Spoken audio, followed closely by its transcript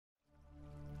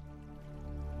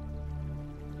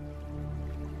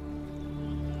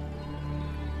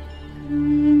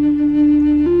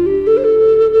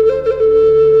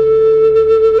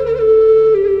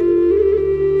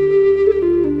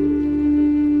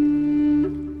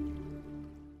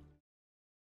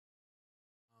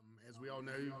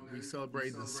we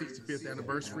celebrated the 65th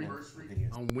anniversary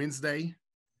on Wednesday,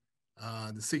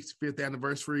 the 65th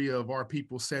anniversary of our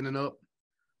people standing up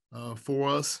for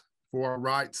us, for our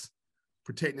rights,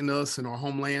 protecting us and our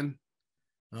homeland,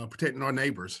 protecting our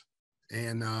neighbors.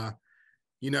 And,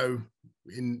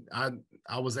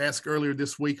 I was asked earlier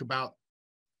this week about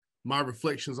my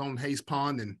reflections on Hayes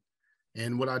Pond,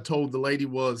 and what I told the lady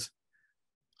was,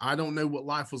 I don't know what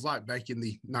life was like back in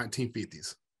the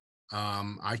 1950s.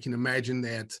 I can imagine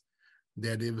that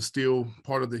it was still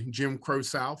part of the Jim Crow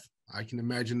South. I can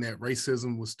imagine that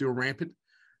racism was still rampant.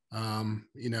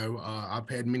 I've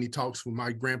had many talks with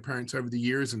my grandparents over the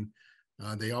years, and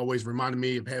they always reminded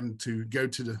me of having to go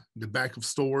to the back of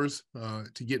stores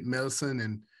to get medicine,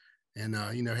 and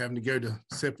having to go to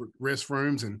separate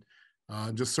restrooms and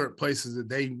just certain places that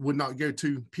they would not go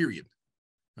to, period,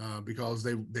 because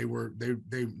they were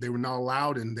not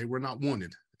allowed and they were not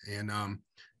wanted.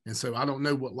 And so I don't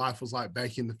know what life was like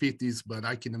back in the 50s, but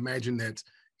I can imagine that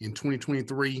in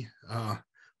 2023,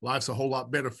 life's a whole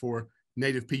lot better for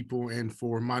Native people and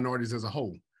for minorities as a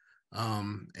whole.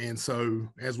 And so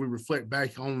as we reflect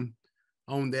back on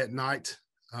that night,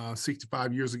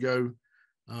 65 years ago,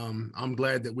 I'm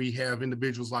glad that we have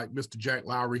individuals like Mr. Jack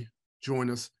Lowery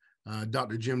join us,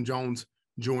 Dr. Jim Jones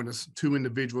join us, two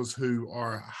individuals who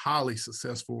are highly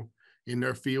successful in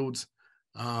their fields,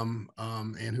 and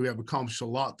who have accomplished a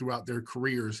lot throughout their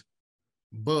careers.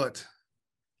 But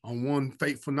on one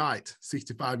fateful night,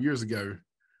 65 years ago,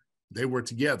 they were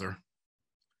together.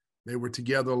 They were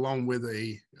together along with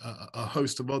a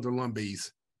host of other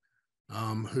Lumbees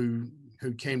who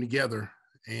came together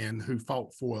and who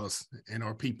fought for us and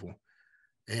our people.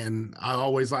 And I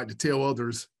always like to tell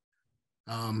others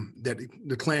that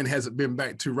the Klan hasn't been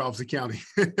back to Robeson County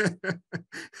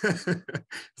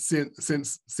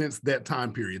since that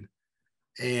time period,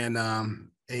 and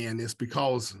it's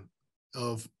because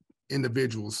of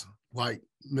individuals like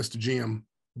Mr. Jim,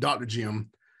 Dr. Jim,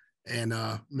 and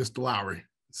Mr. Lowery.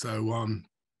 So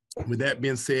with that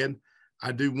being said,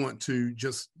 I do want to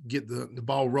just get the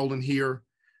ball rolling here.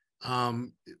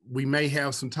 We may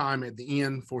have some time at the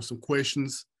end for some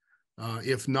questions.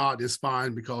 If not, it's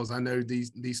fine, because I know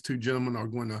these two gentlemen are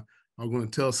going to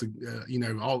tell us,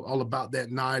 all about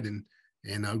that night, and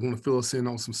are going to fill us in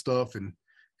on some stuff, and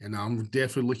I'm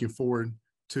definitely looking forward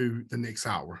to the next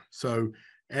hour. So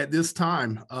at this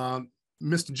time,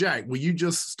 Mr. Jack, will you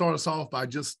just start us off by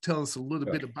just telling us a little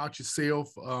bit about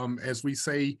yourself? As we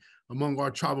say among our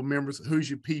tribal members, who's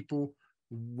your people,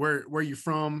 where you're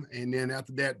from, and then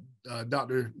after that,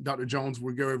 Dr. Jones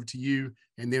will go over to you,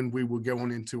 and then we will go on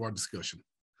into our discussion.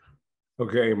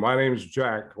 Okay, my name is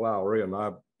Jack Lowery, and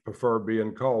I prefer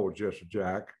being called just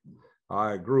Jack.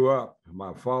 I grew up,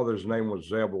 my father's name was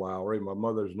Zeb Lowery, my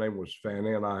mother's name was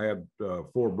Fanny, and I had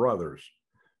 4 brothers,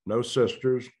 no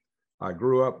sisters. I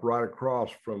grew up right across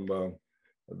from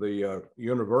the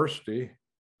university,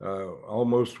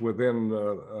 almost within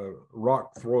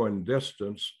rock throwing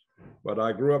distance. But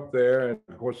I grew up there, and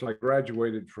of course I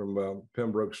graduated from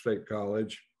Pembroke State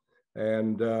College,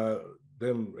 and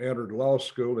then entered law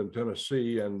school in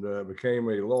Tennessee and became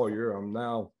a lawyer. I'm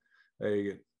now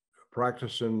a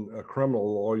practicing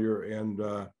criminal lawyer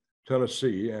in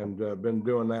Tennessee, and been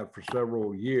doing that for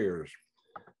several years.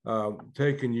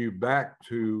 Taking you back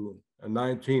to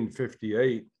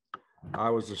 1958,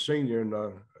 I was a senior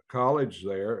in college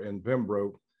there in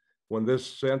Pembroke when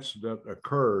this incident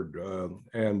occurred.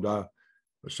 And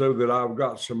so that I've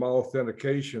got some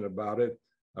authentication about it,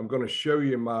 I'm going to show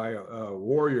you my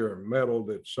warrior medal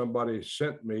that somebody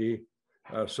sent me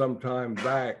sometime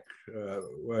back.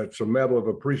 It's a medal of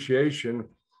appreciation,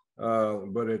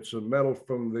 but it's a medal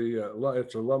from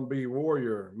it's a Lumbee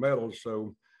warrior medal.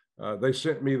 So they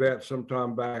sent me that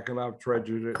sometime back, and I've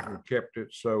treasured it and kept it.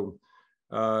 So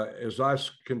as I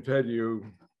can tell you,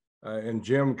 and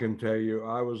Jim can tell you,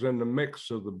 I was in the mix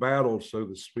of the battle, so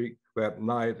to speak, that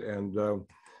night. And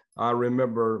I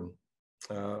remember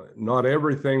not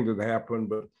everything that happened,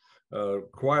 but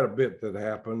quite a bit that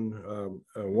happened.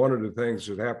 One of the things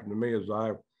that happened to me is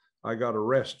I got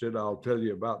arrested. I'll tell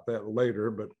you about that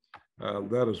later, but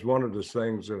that is one of the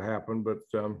things that happened. But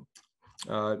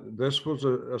this was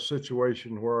a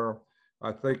situation where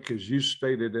I think, as you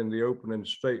stated in the opening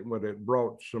statement, it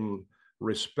brought some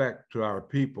respect to our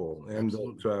people, and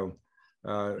that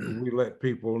we let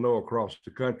people know across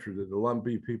the country that the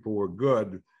Lumbee people were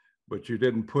good, but you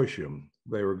didn't push them.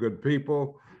 They were good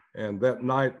people, and that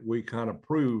night we kind of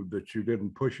proved that you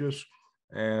didn't push us.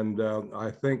 And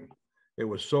I think it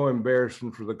was so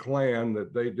embarrassing for the Klan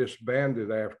that they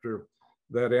disbanded after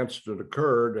that incident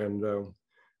occurred. And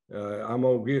I'm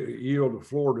going to yield the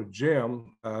floor to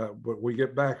Jim, but we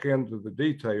get back into the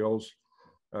details.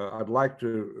 I'd like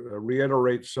to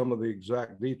reiterate some of the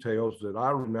exact details that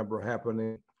I remember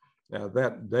happening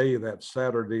that day, that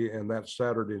Saturday, and that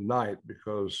Saturday night,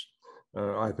 because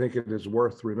I think it is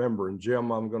worth remembering.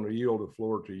 Jim, I'm going to yield the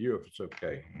floor to you if it's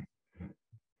okay.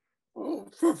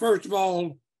 Well, first of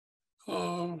all,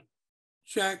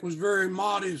 Jack was very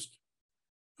modest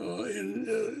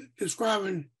in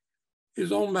describing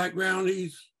his own background.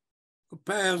 He's a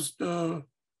past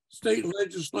state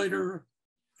legislator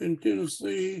in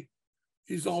Tennessee.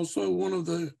 He's also one of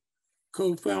the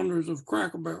co-founders of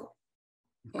Cracker Barrel,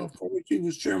 for which he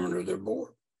was chairman of their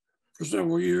board for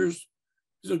several years.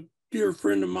 He's a dear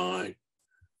friend of mine,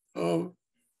 2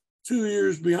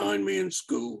 years behind me in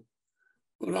school,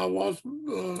 but I was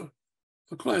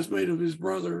a classmate of his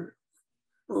brother,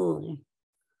 Earl.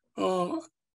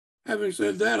 Having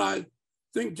said that, I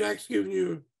think Jack's given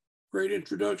you a great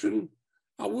introduction.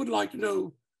 I would like to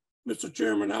know, Mr.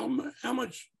 Chairman, how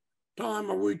much time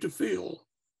are we to fill?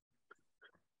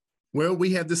 Well,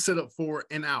 we have this set up for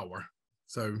an hour.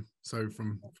 So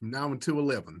from now until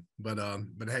 11. But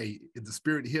hey, if the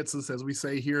spirit hits us, as we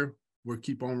say here, we'll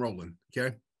keep on rolling.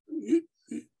 Okay.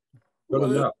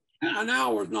 Well, an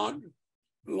hour is not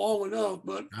long enough,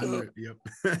 but yep.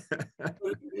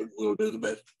 we'll do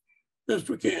the best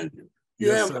we can. You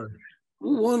Yes, have sir.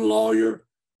 one lawyer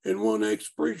and one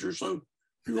ex-preacher, so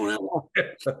you're gonna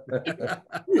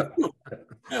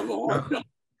have a hard time.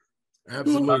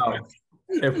 Absolutely.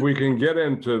 If we can get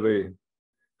into the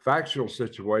factual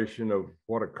situation of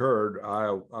what occurred,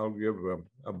 I'll give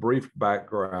a brief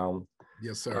background.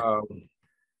 Yes, sir.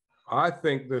 I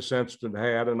think this incident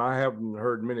had, and I haven't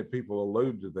heard many people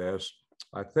allude to this,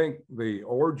 I think the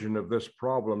origin of this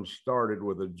problem started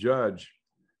with a judge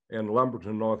in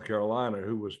Lumberton, North Carolina,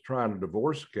 who was trying a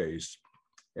divorce case.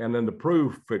 And in the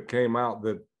proof, it came out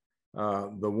that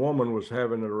the woman was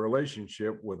having a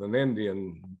relationship with an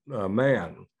Indian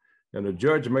man. And the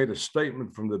judge made a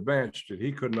statement from the bench that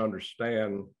he couldn't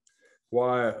understand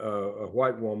why a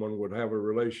white woman would have a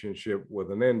relationship with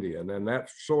an Indian. And that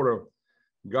sort of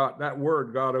that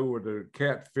word got over to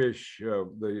catfish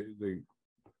the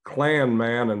Klan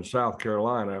man in South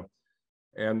Carolina.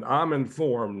 And I'm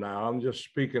informed now, I'm just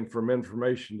speaking from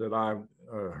information that I've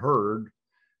heard,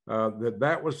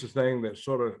 that was the thing that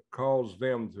sort of caused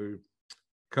them to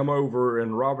come over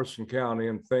in Robeson County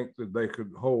and think that they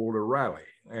could hold a rally.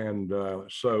 And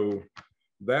so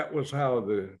that was how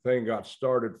the thing got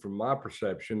started from my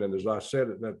perception. And as I said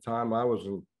at that time, I was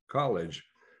in college.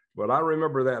 But I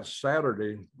remember that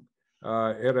Saturday,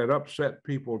 it had upset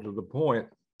people to the point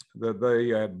that they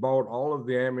had bought all of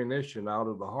the ammunition out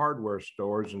of the hardware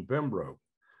stores in Pembroke.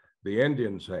 The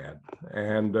Indians had.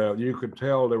 And you could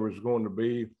tell there was going to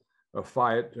be a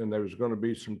fight and there was going to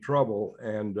be some trouble.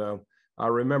 And I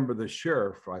remember the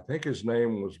sheriff, I think his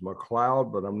name was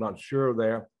McLeod, but I'm not sure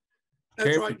there.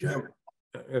 That's right, Jim.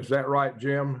 Is that right,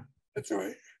 Jim? That's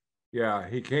right. Yeah,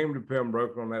 he came to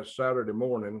Pembroke on that Saturday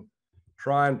morning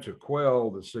trying to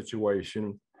quell the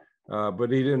situation,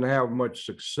 but he didn't have much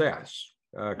success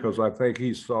because I think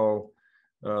he saw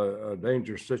a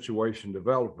dangerous situation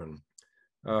developing.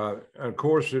 Of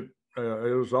course, it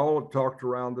was all talked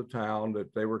around the town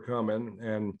that they were coming,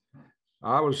 and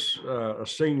I was a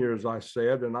senior, as I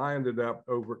said, and I ended up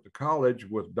over at the college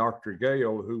with Dr.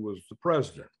 Gale, who was the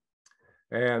president.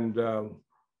 And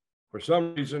for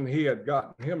some reason, he had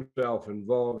gotten himself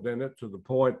involved in it to the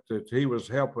point that he was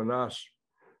helping us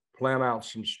plan out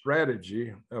some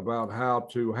strategy about how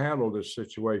to handle this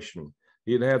situation.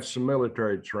 He'd had some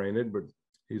military training, but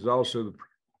he's also the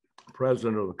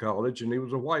president of the college, and he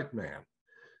was a white man.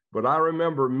 But I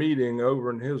remember meeting over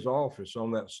in his office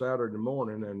on that Saturday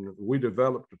morning, and we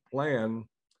developed a plan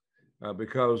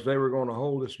because they were going to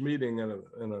hold this meeting in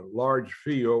a large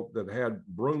field that had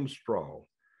broom straw.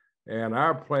 And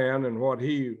our plan and what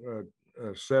he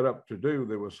set up to do,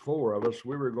 there was 4 of us,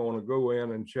 we were going to go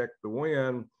in and check the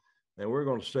wind, and we're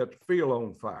going to set the field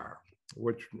on fire,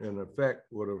 which in effect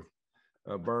would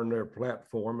have burned their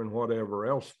platform and whatever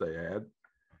else they had.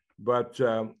 But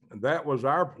that was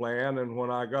our plan. And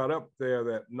when I got up there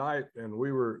that night and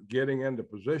we were getting into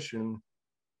position,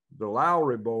 the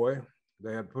Lowery boy,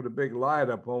 they had put a big light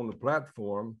up on the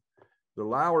platform. The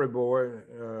Lowery boy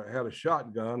had a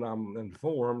shotgun. I'm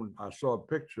informed, I saw a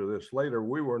picture of this later.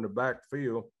 We were in the back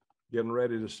field getting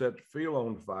ready to set the field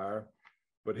on fire,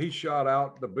 but he shot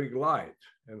out the big light.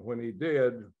 And when he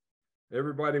did,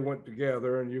 everybody went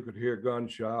together and you could hear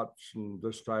gunshots and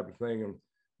this type of thing. And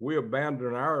we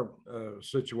abandoned our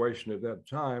situation at that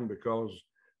time because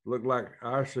it looked like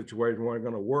our situation wasn't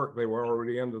going to work. They were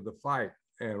already into the fight.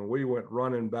 and we went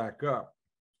running back up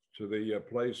to the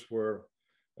place where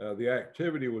the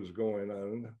activity was going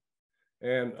on.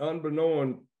 And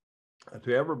unbeknown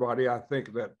to everybody, I think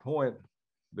at that point,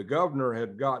 the governor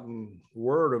had gotten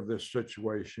word of this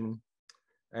situation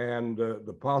and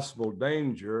the possible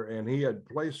danger, and he had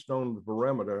placed on the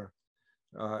perimeter,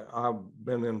 I've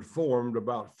been informed,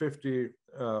 about 50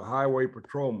 highway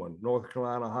patrolmen, North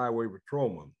Carolina highway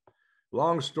patrolmen.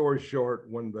 Long story short,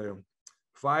 when the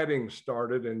fighting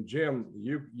started, and Jim,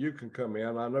 you can come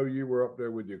in. I know you were up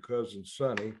there with your cousin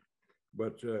Sonny,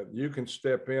 but you can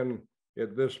step in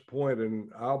at this point,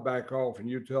 and I'll back off, and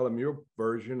you tell him your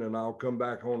version, and I'll come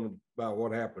back on about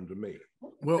what happened to me.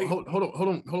 Well, hold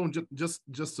on, just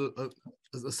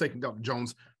a second, Dr.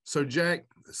 Jones. So Jack,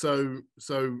 so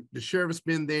the sheriff's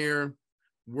been there,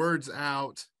 word's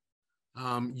out.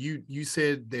 You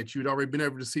said that you'd already been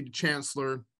over to see the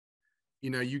chancellor. You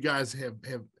know, you guys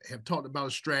have talked about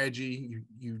a strategy.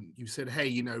 You said, hey,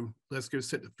 you know, let's go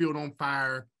set the field on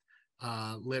fire.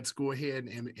 Let's go ahead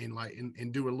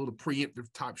and do a little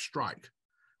preemptive type strike.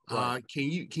 Right. Can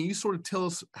you sort of tell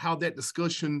us how that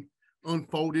discussion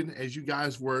unfolded as you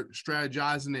guys were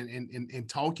strategizing and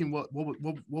talking? What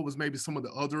was maybe some of the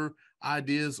other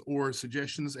ideas or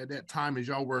suggestions at that time as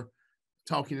y'all were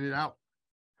talking it out?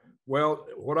 Well,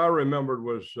 what I remembered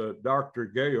was Dr.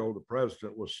 Gale, the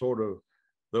president, was sort of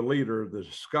the leader of the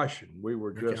discussion. We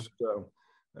were just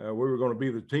we were going to be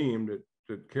the team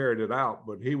that carried it out,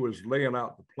 but he was laying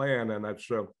out the plan, and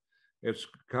it's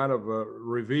kind of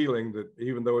revealing that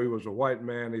even though he was a white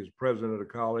man, he's president of the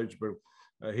college, but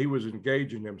he was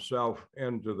engaging himself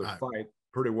into the fight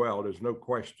pretty well. There's no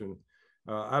question.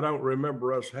 I don't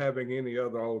remember us having any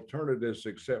other alternatives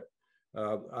except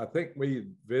I think we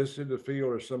visited the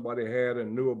field, or somebody had,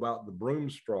 and knew about the broom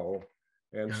straw,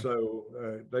 and so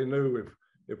they knew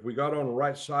if we got on the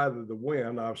right side of the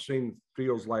wind. I've seen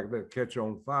fields like that catch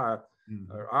on fire.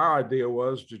 Our idea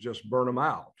was to just burn them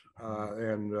out.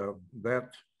 And that,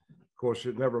 of course,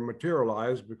 it never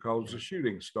materialized because the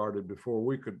shooting started before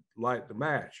we could light the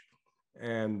match.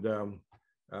 And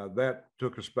that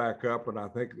took us back up. And I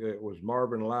think it was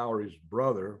Marvin Lowery's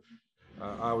brother,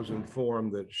 I was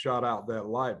informed, that shot out that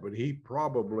light. But he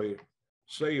probably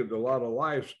saved a lot of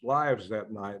lives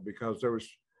that night, because there was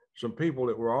some people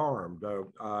that were armed.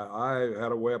 I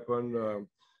had a weapon.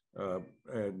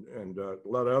 And a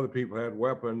lot of other people had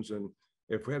weapons, and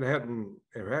if it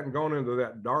hadn't gone into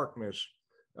that darkness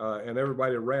and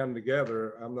everybody ran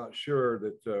together, I'm not sure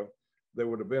that there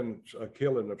would have been a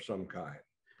killing of some kind.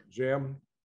 Jim,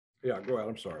 yeah, go ahead.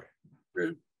 I'm sorry.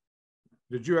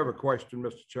 Did you have a question,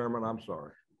 Mr. Chairman? I'm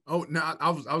sorry. Oh no, I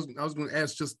was going to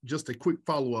ask just a quick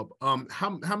follow up.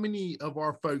 How many of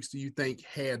our folks do you think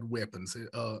had weapons?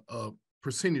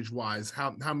 Percentage wise,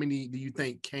 how many do you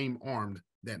think came armed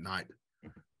that night?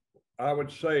 I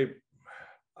would say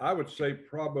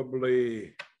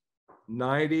probably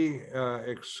 90,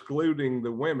 excluding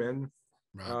the women.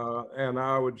 Right. And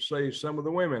I would say some of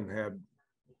the women had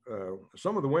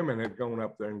gone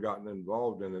up there and gotten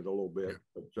involved in it a little bit.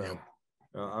 But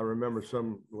I remember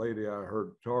some lady I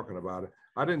heard talking about it.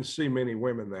 I didn't see many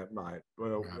women that night.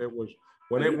 Well, right. It was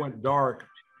when it went dark,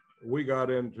 we got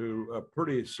into a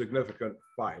pretty significant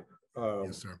fight.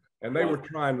 Yes, sir. And they were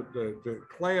the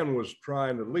Klan was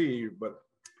trying to leave, but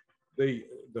the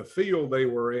field they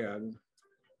were in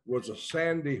was a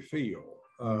sandy field.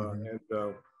 And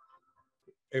the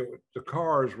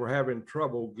cars were having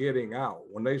trouble getting out.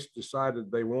 When they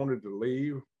decided they wanted to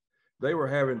leave, they were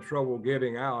having trouble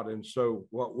getting out. And so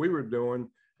what we were doing,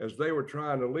 as they were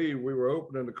trying to leave, we were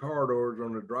opening the car doors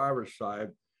on the driver's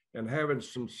side and having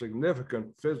some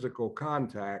significant physical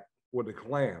contact with the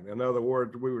Klan. In other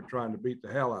words, we were trying to beat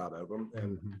the hell out of them,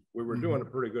 and we were doing a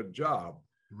pretty good job.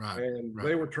 Right. And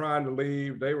they were trying to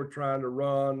leave, they were trying to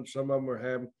run, some of them were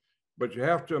having, but you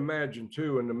have to imagine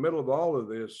too, in the middle of all of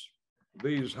this,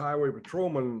 these highway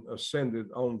patrolmen ascended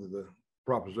onto the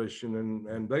proposition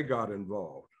and they got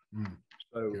involved.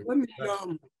 So let me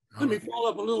follow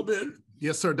up a little bit.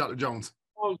 Yes, sir, Dr. Jones.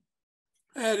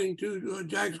 Adding to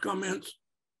Jack's comments,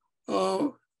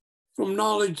 from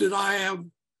knowledge that I have,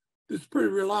 it's pretty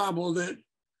reliable that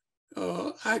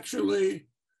actually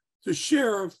the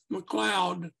sheriff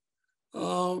McLeod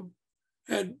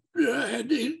had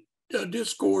a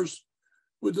discourse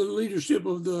with the leadership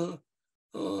of the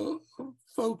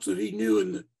folks that he knew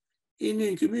in the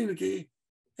Indian community,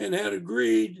 and had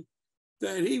agreed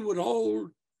that he would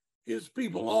hold his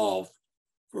people off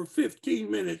for 15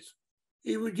 minutes.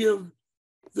 He would give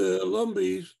the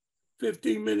Lumbees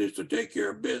 15 minutes to take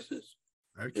care of business.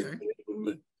 Okay.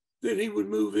 Then he would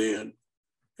move in.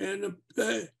 And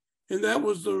that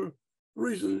was the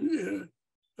reason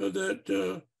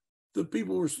that the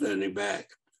people were standing back.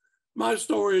 My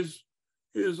story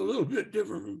is a little bit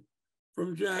different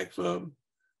from Jack's.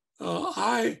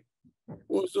 I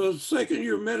was a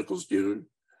second-year medical student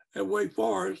at Wake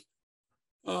Forest.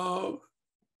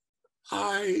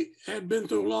 I had been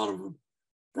through a lot of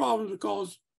problems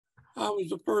because I was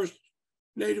the first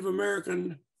Native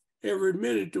American ever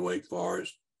admitted to Wake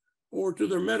Forest or to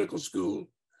their medical school.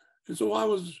 And so I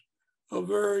was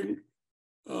very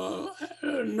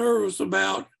nervous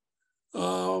about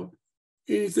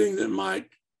anything that might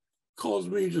cause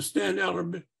me to stand out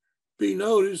or be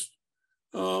noticed.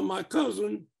 My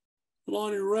cousin,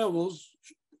 Lonnie Revels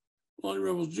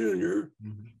Jr.,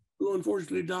 who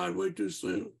unfortunately died way too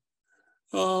soon,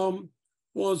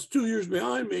 was 2 years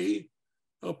behind me,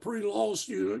 a pre-law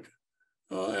student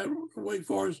at Wake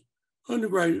Forest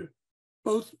undergraduate.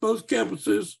 Both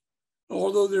campuses,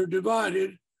 although they're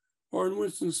divided, are in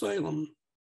Winston-Salem.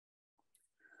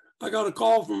 I got a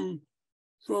call from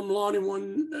Lonnie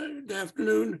one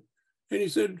afternoon, and he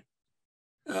said,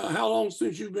 how long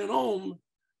since you've been home?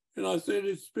 And I said,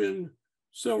 it's been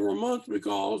several months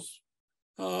because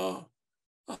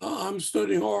I'm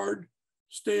studying hard,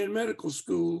 stay in medical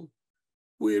school.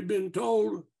 We had been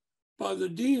told by the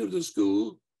dean of the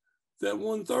school that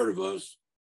 1/3 of us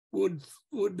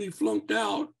would be flunked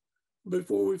out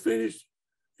before we finished.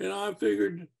 And I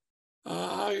figured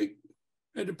I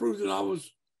had to prove that I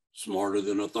was smarter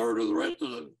than 1/3 of the rest of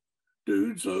the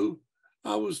dudes. So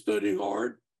I was studying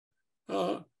hard.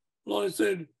 Lonnie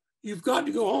said, you've got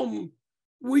to go home.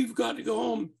 We've got to go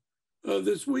home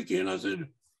this weekend. I said,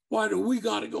 why do we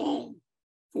got to go home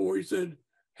for? He said,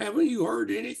 haven't you heard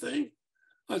anything?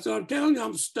 I said, I'm telling you,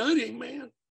 I'm studying,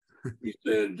 man. He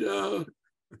said,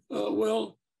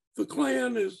 well, the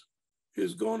Klan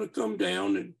is going to come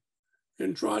down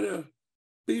and try to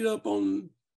beat up on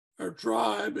our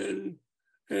tribe, and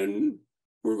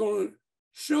we're going to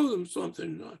show them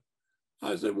something.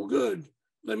 I said, well, good.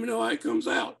 Let me know how it comes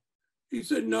out. He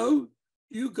said, no,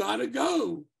 you got to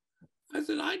go. I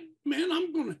said, I'm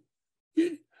going to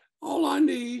get, all I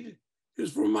need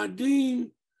is for my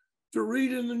dean to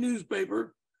read in the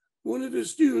newspaper, one of his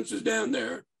students is down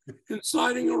there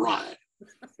inciting a riot,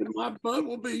 and my butt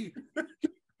will be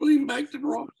fleeing back to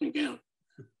Robeson County.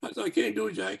 I said, I can't do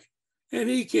it, Jack. And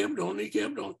he kept on.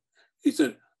 He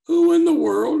said, who in the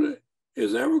world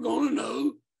is ever going to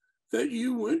know that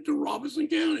you went to Robeson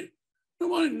County?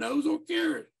 Nobody knows or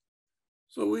cares.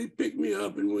 So he picked me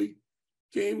up and we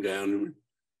came down,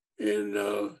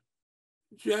 and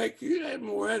Jack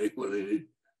more adequately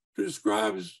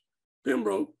describes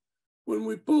Pembroke. When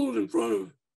we pulled in front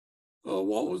of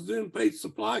what was then Pace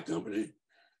Supply Company,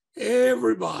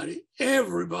 everybody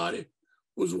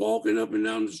was walking up and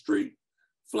down the street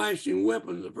flashing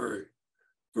weapons of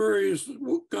various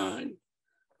kind,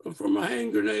 from a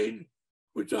hand grenade,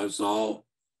 which I saw,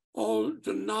 all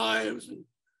to knives and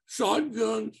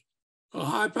shotguns, a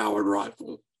high-powered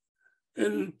rifle.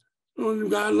 And one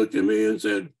guy looked at me and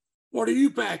said, what are you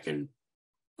packing?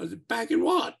 I said, packing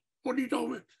what? What are you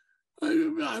talking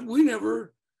about? We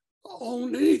never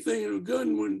owned anything in a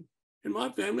gun when in my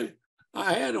family.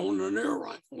 I had owned an air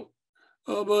rifle,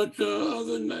 but other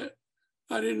than that,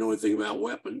 I didn't know anything about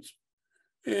weapons.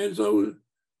 And so,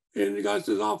 and the guy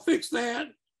says, I'll fix that.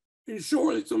 And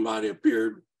shortly somebody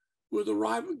appeared with a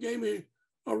rifle, gave me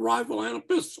a rifle and a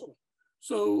pistol.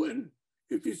 So, and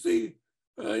if you see,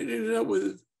 it ended up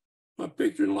with my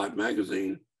picture in Life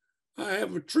magazine. I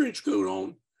have a trench coat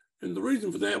on, and the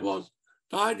reason for that was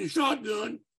to hide the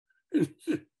shotgun.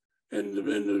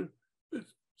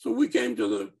 So we came to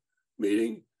the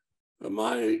meeting.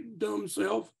 My dumb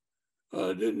self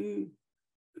didn't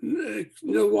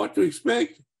know what to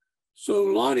expect. So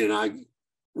Lonnie and I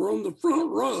were on the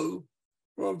front row,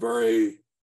 very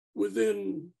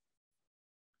within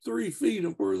 3 feet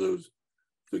of where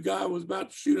the guy was about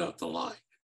to shoot out the light.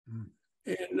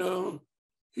 And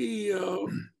he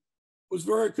was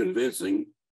very convincing.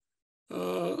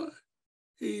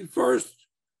 He first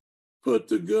put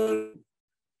the gun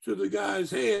to the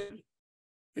guy's head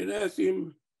and asked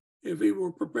him if he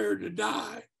were prepared to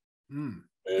die.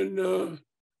 And the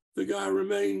guy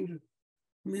remained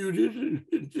muted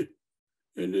and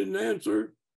didn't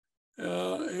answer.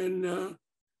 And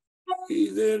he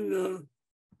then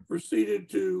proceeded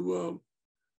to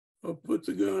put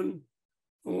the gun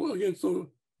against the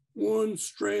one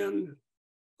strand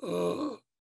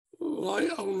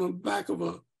light on the back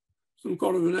of some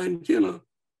kind of an antenna,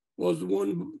 was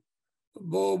one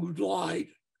bulbed light,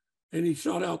 and he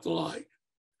shot out the light.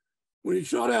 When he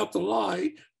shot out the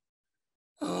light,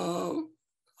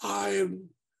 I have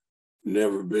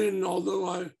never been, although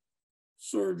I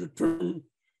served a term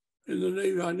in the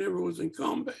Navy. I never was in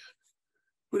combat,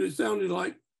 but it sounded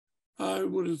like I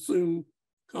would assume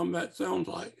combat sounds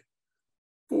like.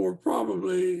 For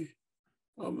probably,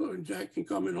 Jack can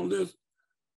comment on this,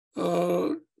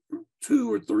 2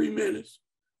 or 3 minutes,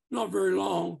 not very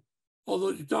long, although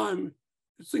at the time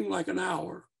it seemed like an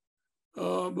hour.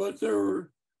 But there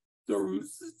were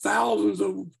thousands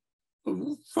of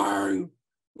firing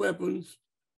weapons.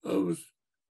 It was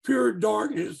pure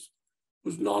darkness. It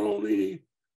was not on any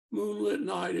moonlit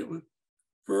night. It was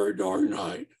very dark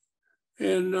night.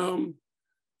 And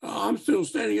I'm still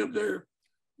standing up there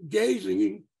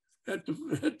gazing at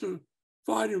the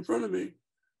fight in front of me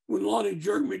when Lonnie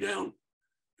jerked me down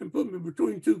and put me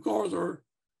between 2 cars, or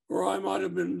I might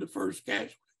have been the first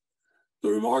casualty. The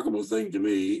remarkable thing to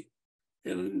me,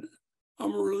 and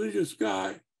I'm a religious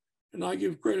guy, and I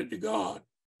give credit to God,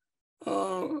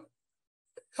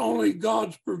 only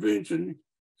God's prevention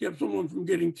kept someone from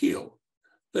getting killed.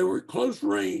 They were at close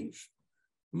range,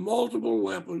 multiple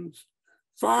weapons,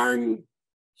 firing,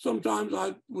 sometimes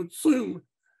I would assume,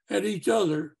 at each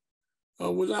other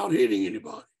without hitting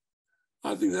anybody.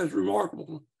 I think that's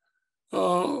remarkable.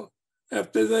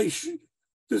 After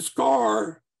this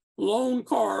car, lone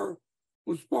car,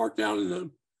 was parked out in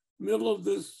the middle of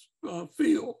this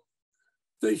field.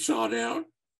 They shot out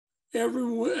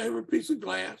every piece of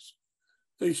glass.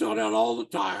 They shot out all the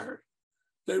tires.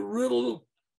 They riddled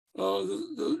all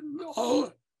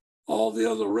the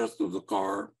other rest of the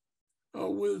car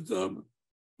with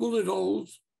bullet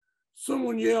holes.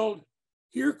 Someone yelled,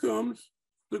 "Here comes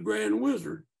the Grand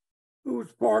Wizard," who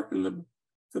was parked in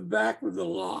the back of the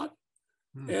lot.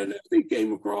 And as he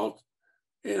came across,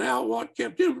 and what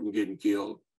kept him from getting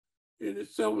killed in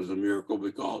itself was a miracle,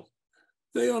 because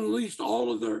they unleashed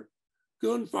all of their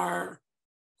gunfire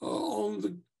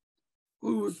on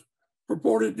who was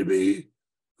purported to be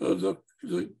the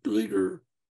leader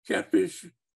catfish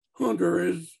hunter,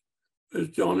 as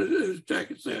Jack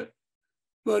had said.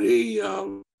 But he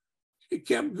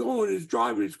kept going. He's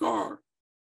driving his car.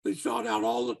 They shot out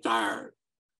all the tires,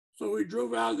 so he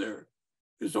drove out there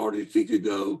as hard as he could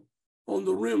go on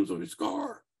the rims of his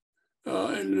car,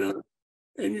 and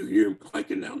you hear him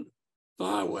clanking down the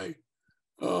highway.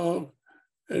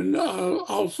 And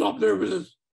I'll stop there, but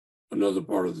that's another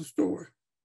part of the story.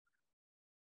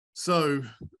 So,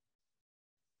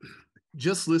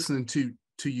 just listening to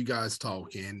you guys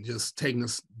talk and just taking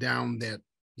us down that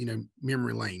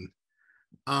memory lane.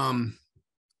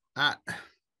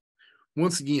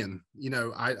 Once again,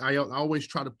 I always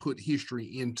try to put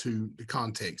history into the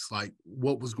context, like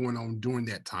what was going on during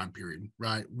that time period,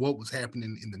 right? What was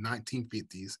happening in the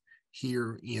 1950s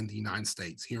here in the United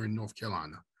States, here in North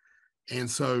Carolina. And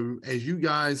so as you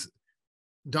guys,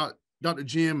 Dr.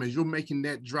 Jim, as you're making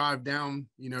that drive down,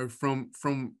 from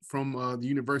the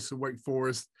University of Wake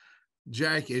Forest,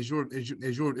 Jack, as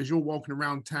you're walking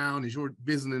around town, as you're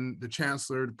visiting the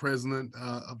chancellor, the president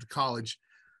of the college,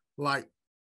 like,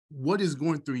 what is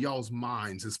going through y'all's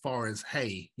minds as far as,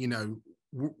 hey,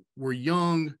 we're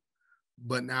young,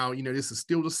 but now, this is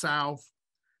still the South,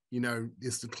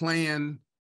 it's the Klan.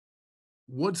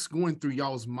 What's going through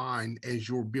y'all's mind as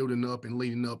you're building up and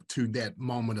leading up to that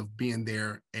moment of being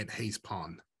there at Hayes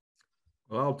Pond?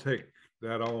 Well, I'll take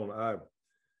that on.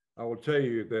 I will tell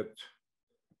you that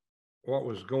what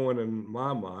was going in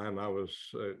my mind, I was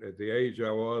at the age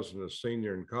I was and a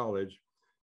senior in college,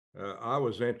 I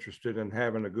was interested in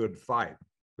having a good fight.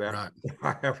 That right.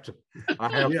 I have to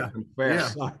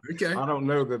confess. Yeah. Okay. I don't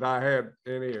know that I had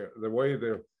any, the way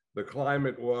the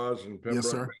climate was in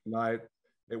Pembroke at night,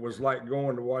 it was like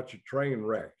going to watch a train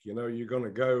wreck. You're going to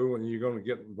go and you're going to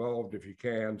get involved if you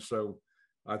can. So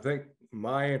I think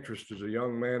my interest as a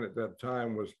young man at that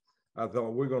time was, I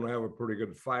thought we're going to have a pretty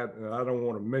good fight and I don't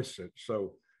want to miss it.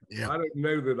 So I didn't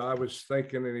know that I was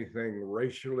thinking anything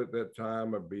racial at that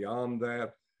time or beyond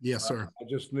that. Yes, sir. I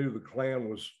just knew the Klan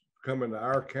was coming to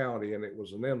our county and it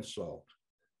was an insult.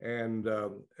 And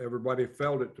everybody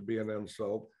felt it to be an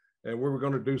insult and we were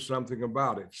going to do something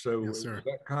about it. So yes, it was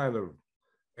that kind of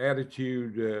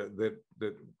attitude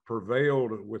that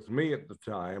prevailed with me at the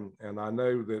time. And I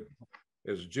know that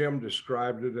as Jim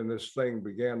described it and this thing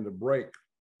began to break,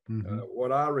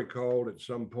 what I recalled at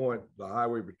some point, the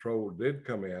Highway Patrol did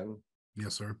come in.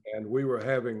 Yes, sir. And we were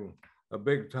having a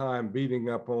big time beating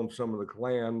up on some of the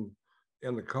Klan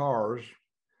in the cars.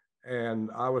 And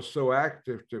I was so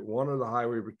active that one of the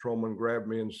highway patrolmen grabbed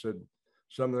me and said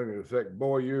something to the effect,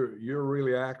 "Boy, you're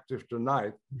really active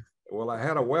tonight." Well, I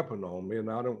had a weapon on me and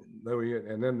I don't know yet.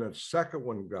 And then the second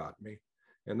one got me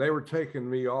and they were taking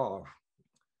me off.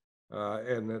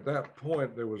 And at that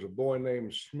point, there was a boy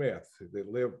named Smith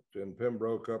that lived in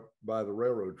Pembroke up by the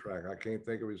railroad track. I can't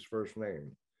think of his first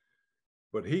name,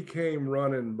 but he came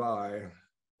running by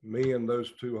me and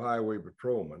those two highway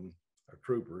patrolmen,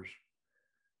 troopers,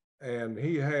 and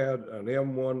he had an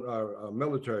M1, a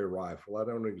military rifle. I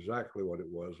don't know exactly what it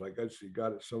was. I guess he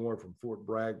got it somewhere from Fort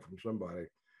Bragg from somebody,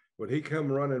 but he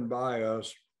come running by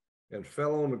us and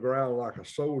fell on the ground like a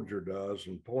soldier does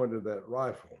and pointed that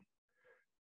rifle.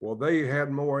 Well, they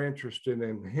had more interest in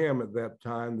him at that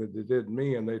time than they did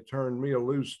me, and they turned me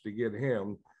loose to get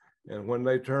him. And when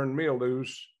they turned me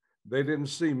loose, they didn't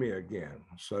see me again.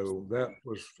 So that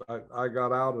was, I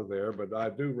got out of there, but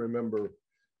I do remember,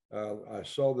 I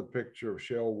saw the picture of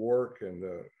Shell Work and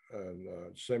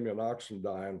Simeon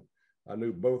Oxendine. I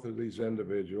knew both of these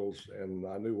individuals, and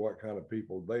I knew what kind of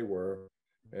people they were.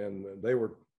 And they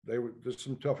were just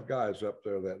some tough guys up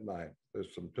there that night.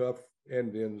 There's some tough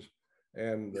Indians.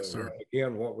 And yes,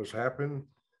 again, what was happening,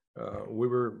 we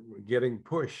were getting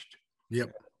pushed.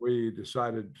 Yep. We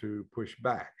decided to push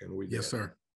back, and we did. Yes,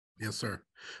 sir. Yes, sir.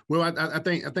 Well, I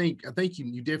think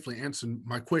you definitely answered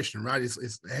my question, right?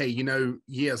 It's hey, you know,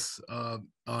 yes,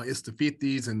 it's the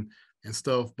 50s and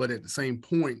stuff, but at the same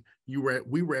point, we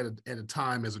were at a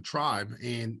time as a tribe,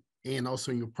 and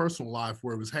also in your personal life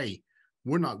where it was, hey,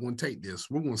 we're not going to take this.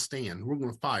 We're going to stand. We're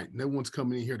going to fight. No one's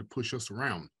coming in here to push us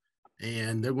around.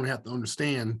 And they're going to have to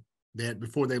understand that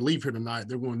before they leave here tonight,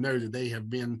 they're going to know that they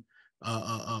have been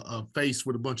faced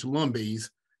with a bunch of Lumbees.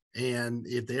 And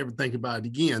if they ever think about it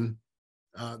again,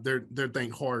 they're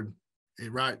think hard,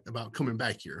 right, about coming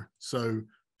back here. So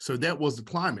that was the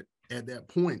climate at that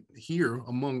point here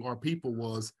among our people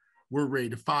was, we're ready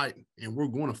to fight, and we're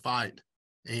going to fight.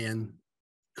 And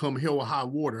come hell or high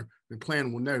water, the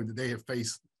clan will know that they have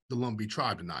faced the Lumbee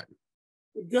tribe tonight.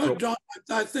 Good, John.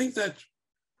 I think that's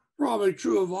probably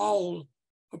true of all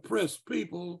oppressed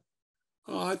people.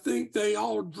 I think they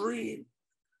all dream,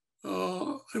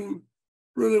 and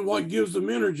really what gives them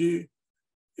energy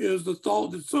is the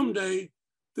thought that someday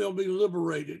they'll be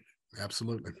liberated.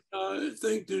 Absolutely. I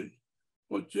think that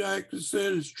what Jack has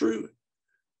said is true.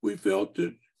 We felt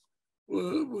that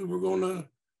we were going to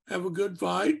have a good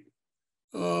fight,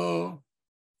 and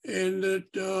that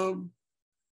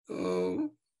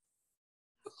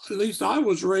at least I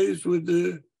was raised with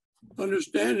the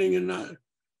understanding, and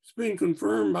it's been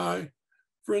confirmed by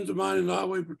friends of mine in the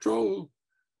Highway Patrol,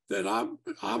 that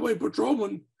highway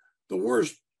patrolman, the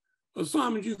worst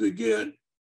assignment you could get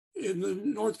in the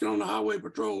North Carolina Highway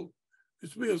Patrol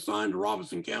is to be assigned to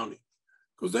Robeson County,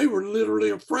 because they were literally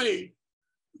afraid.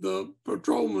 The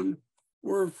patrolmen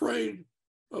were afraid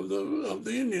of the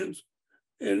Indians,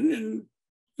 and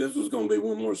this was going to be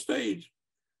one more stage.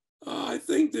 I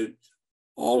think that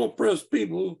all oppressed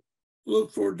people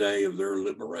look for a day of their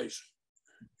liberation,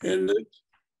 and that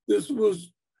this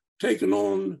was taken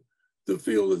on the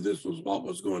feel that this was what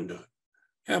was going to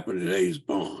happen at Hayes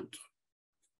Pond.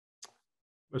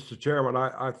 Mr. Chairman,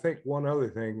 I think one other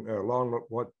thing along with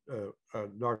what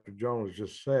Dr. Jones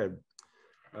just said,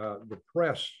 the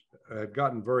press had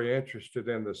gotten very interested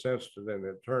in this incident, and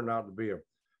it turned out to be a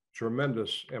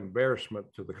tremendous embarrassment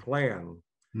to the Klan.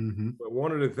 Mm-hmm. But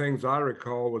one of the things I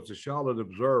recall was the Charlotte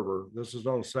Observer. This is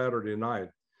on Saturday night.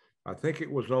 I think it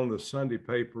was on the Sunday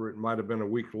paper. It might have been a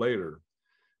week later,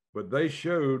 but they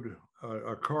showed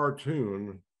a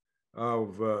cartoon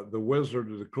of the wizard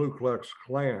of the Ku Klux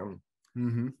Klan,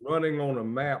 mm-hmm, running on a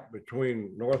map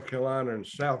between North Carolina and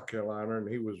South Carolina, and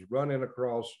he was running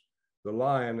across the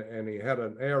line, and he had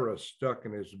an arrow stuck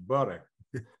in his buttock.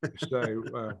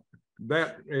 So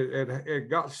that it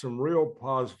got some real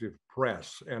positive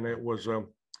press, and it was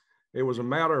a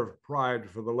matter of pride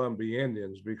for the Lumbee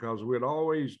Indians, because we'd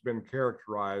always been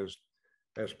characterized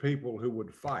as people who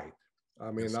would fight. I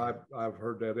mean, yes, I've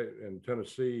heard that in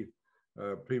Tennessee.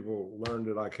 People learned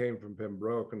that I came from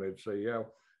Pembroke, and they'd say, yeah,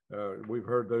 we've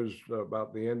heard those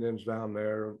about the Indians down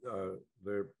there.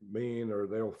 They're mean, or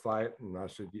they'll fight. And I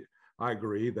said, yeah, I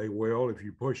agree, they will if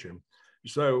you push them.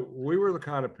 So we were the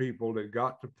kind of people that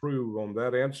got to prove on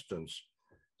that instance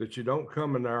that you don't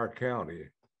come into our county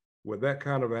with that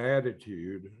kind of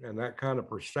attitude and that kind of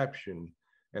perception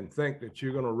and think that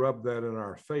you're going to rub that in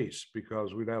our face,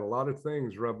 because we'd had a lot of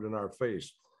things rubbed in our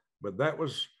face. But that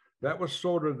was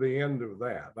sort of the end of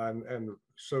that. And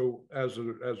so as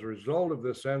a result of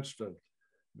this incident,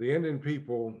 the Indian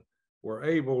people were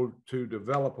able to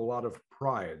develop a lot of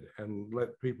pride and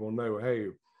let people know, hey,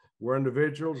 we're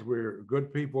individuals, we're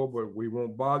good people, but we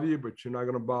won't bother you, but you're not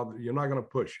going to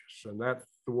push us. And that's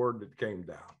the word that came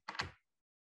down.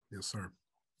 Yes, sir.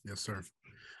 Yes, sir.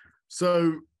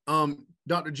 So,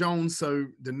 Dr. Jones, so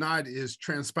the night is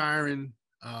transpiring.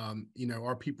 you know,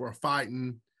 our people are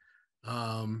fighting.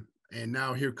 And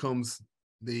now here comes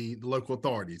the local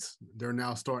authorities. They're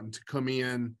now starting to come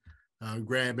in,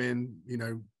 grabbing, you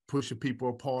know, pushing people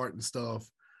apart and stuff.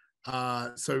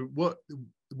 So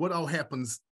what all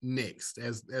happens next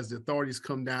as the authorities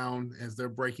come down, as they're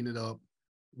breaking it up?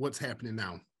 What's happening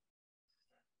now?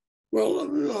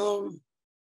 Well,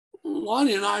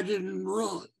 Lonnie and I didn't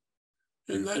run,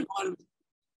 and that might have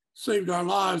saved our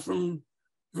lives from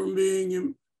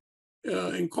being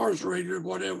incarcerated or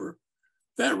whatever.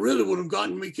 That really would have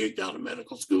gotten me kicked out of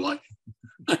medical school.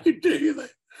 I can tell you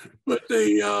that.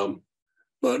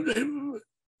 But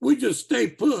we just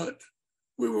stayed put.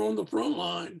 We were on the front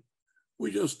line.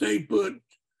 We just stayed put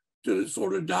till it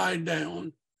sort of died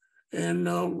down. And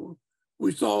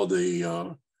we saw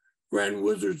the Grand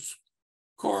Wizard's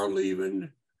car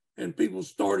leaving, and people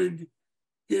started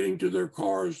getting to their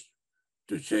cars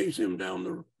to chase him down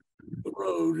the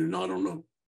road. And I don't know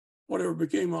whatever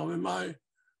became of him.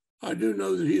 I do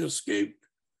know that he escaped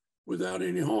without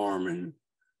any harm, and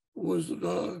was,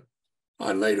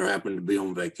 I later happened to be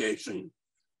on vacation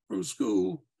from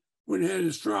school when he had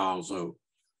his trial. So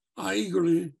I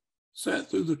eagerly sat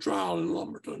through the trial in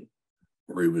Lumberton,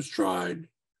 where he was tried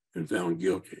and found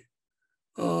guilty.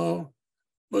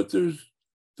 But there's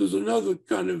another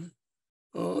kind of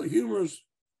humorous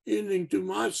ending to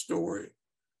my story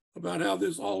about how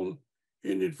this all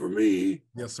ended for me.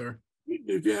 Yes, sir.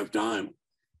 If you have time,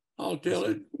 I'll tell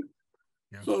it.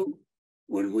 Yeah. So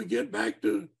when we get back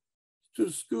to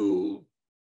school,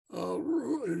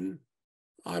 and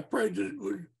I prayed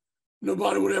that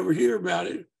nobody would ever hear about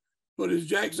it, but as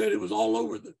Jack said, it was all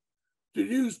over the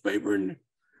newspaper, and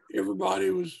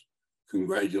everybody was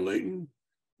congratulating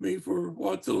me for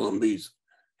what the Lumbees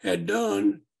had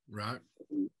done. Right.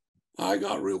 I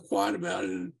got real quiet about it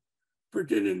and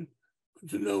pretending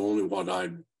to know only what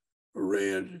I'd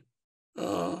read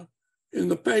in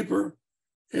the paper.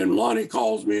 And Lonnie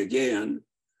calls me again,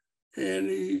 and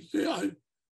he said,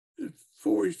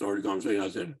 before he started the conversation, I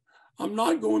said, I'm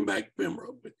not going back to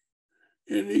Pembroke.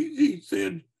 And he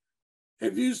said,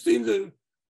 have you seen the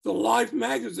Life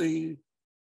magazine?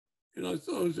 And I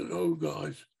said, oh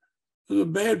gosh, a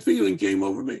bad feeling came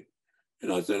over me.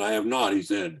 And I said, I have not. He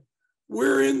said,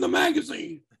 we're in the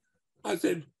magazine. I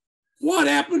said, what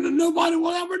happened to nobody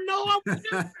will ever know?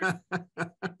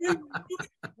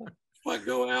 I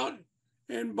go out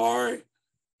and borrow.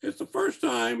 It's the first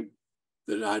time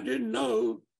that I didn't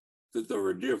know that there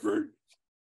were different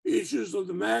issues of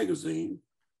the magazine.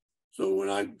 So when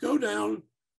I go down,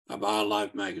 I buy a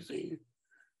Life magazine.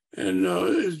 And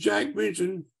as Jack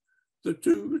mentioned, the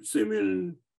two, Simeon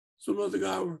and some other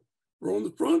guy were on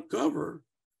the front cover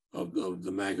of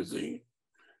the magazine.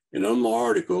 And on the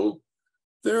article,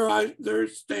 there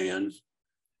it stands,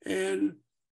 and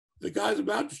the guy's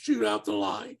about to shoot out the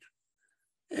light.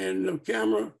 And the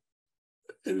camera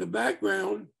in the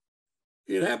background,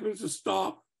 it happens to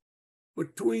stop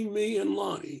between me and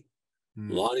Lonnie.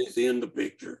 Lonnie's in the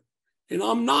picture, and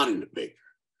I'm not in the picture.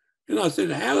 And I said,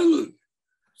 hallelujah.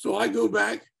 So I go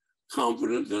back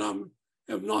confident that I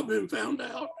have not been found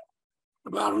out.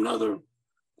 About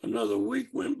another week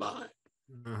went by.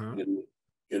 And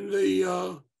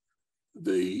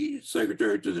the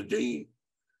secretary to the dean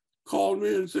called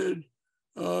me and said,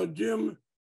 Jim,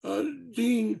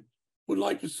 Dean would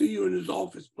like to see you in his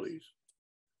office, please.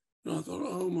 And I thought,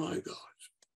 oh my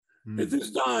gosh. At this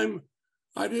time,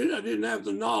 I didn't have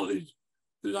the knowledge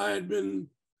that I had been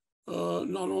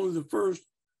not only the first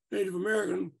Native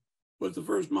American, but the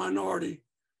first minority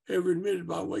ever admitted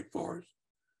by Wake Forest.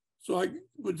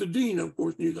 But the dean, of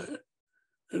course, knew that.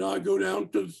 And I go down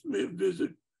to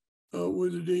visit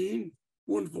with the dean,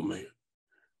 wonderful man.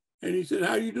 And he said,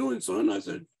 how you doing, son? I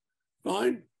said,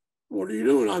 fine. What are you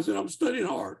doing? I said, I'm studying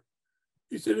hard.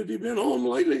 He said, have you been home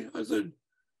lately? I said,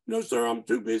 no, sir, I'm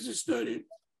too busy studying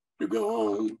to go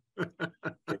home.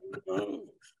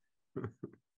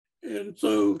 And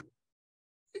so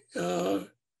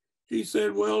he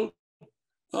said, well,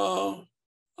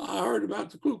 I heard about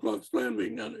the Ku Klux Klan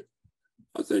being done it.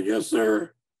 I said, yes,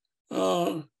 sir.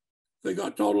 They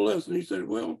got taught a lesson. He said,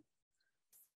 well,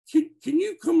 can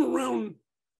you come around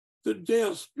the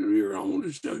desk here? I want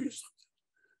to show you something.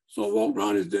 So I walked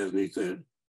around his desk and he said,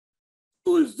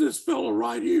 who is this fellow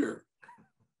right here?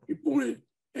 He pointed,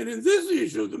 and in this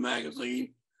issue of the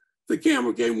magazine, the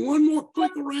camera came one more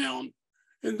click around,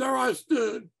 and there I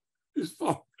stood as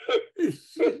far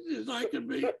as I could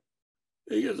be,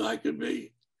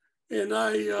 And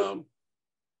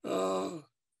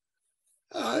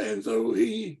and so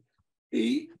they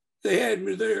had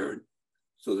me there.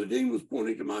 So the dean was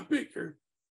pointing to my picture,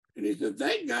 and he said,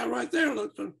 that guy right there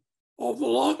looks an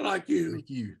awful lot like you. Like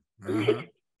you.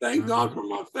 Thank God for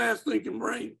my fast thinking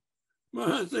brain.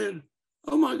 I said,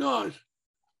 oh my gosh,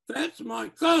 that's my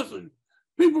cousin.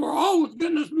 People are always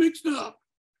getting us mixed up.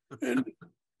 And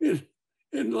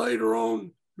later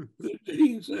on, the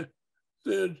dean said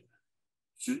the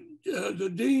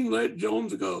dean let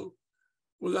Jones go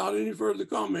without any further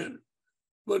comment,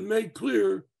 but made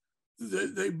clear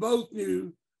that they both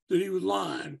knew that he was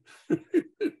lying.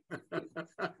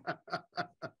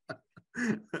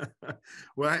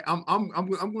 Well,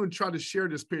 I'm going to try to share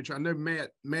this picture. I know Matt,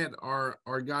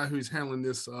 our guy who's handling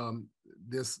this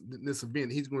this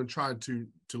event, he's going to try to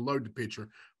load the picture.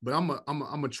 But I'm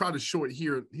gonna try to show it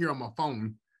here on my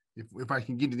phone if I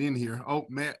can get it in here. Oh,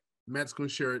 Matt's going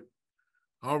to share it.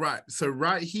 All right. So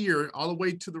right here, all the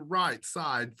way to the right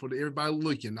side for everybody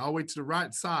looking, all the way to the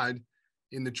right side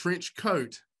in the trench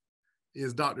coat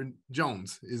is Dr.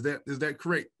 Jones. Is that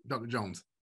correct, Dr. Jones?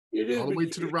 It is all the way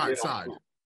to the right side.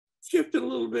 Shift it a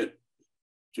little bit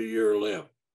to your left.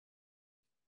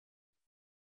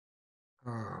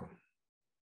 I'm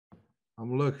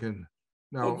looking.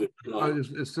 Now,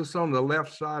 is this on the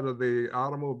left side of the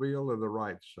automobile or the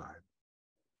right side?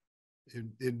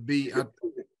 It'd be...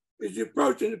 As you're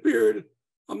approaching the period,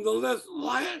 I'm the last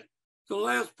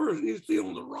person you see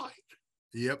on the right.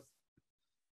 Yep.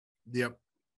 In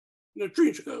the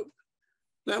trench coat.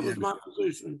 That was my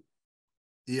position.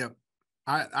 Yep.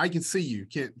 I can see you.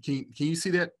 Can you see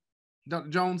that, Dr.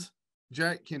 Jones?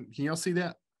 Jack, can y'all see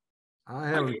that? I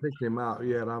haven't picked him out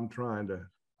yet. I'm trying to.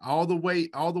 All the way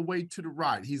to the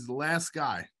right. He's the last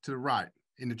guy to the right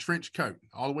in the trench coat,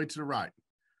 all the way to the right.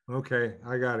 Okay,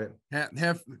 I got it.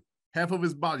 Half of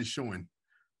his body showing.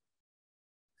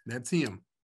 That's him.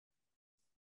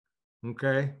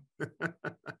 Okay.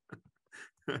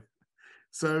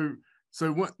 So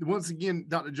once again,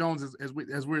 Dr. Jones, as we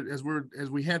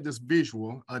have this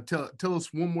visual, tell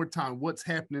us one more time what's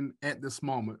happening at this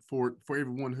moment for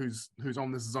everyone who's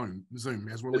on this Zoom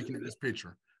as we're looking at this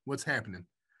picture. What's happening?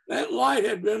 That light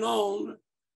had been on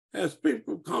as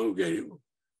people congregated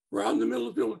right in the middle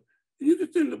of the building. You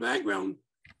can see in the background,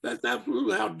 that's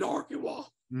absolutely how dark it was.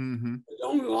 Mm-hmm. The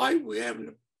only light we have in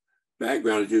the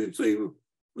background, as you can see,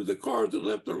 was the cars that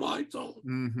left their lights on.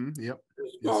 Mm-hmm. Yep.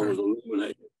 The car was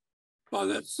illuminated by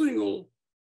that single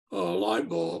light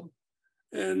bulb.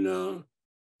 And the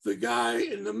guy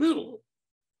in the middle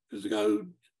is the guy who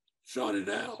shot it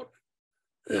out.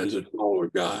 And the taller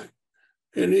guy.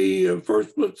 And he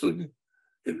first puts but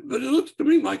it looks to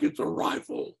me like it's a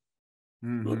rifle.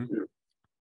 Mm-hmm.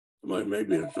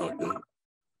 Maybe a shotgun.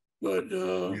 But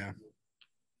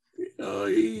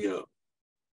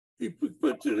he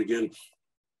puts it against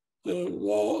the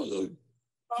wall. The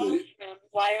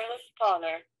wireless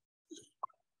caller.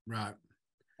 Right.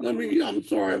 I'm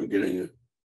sorry, I'm getting it.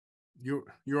 You're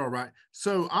all right.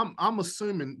 So I'm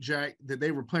assuming, Jack, that they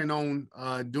were planning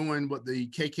on doing what the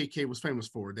KKK was famous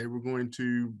for. They were going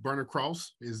to burn a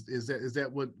cross. Is that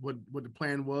what the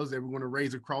plan was? They were going to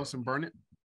raise a cross and burn it?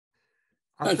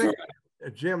 I think,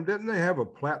 Jim, didn't they have a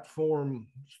platform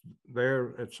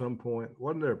there at some point?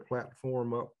 Wasn't there a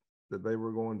platform up that they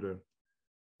were going to?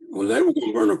 Well, they were going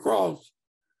to burn a cross,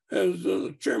 as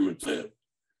the chairman said,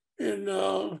 and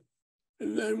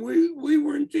then we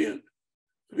were intent.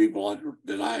 The people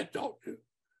that I had talked to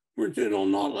were intent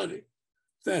on not letting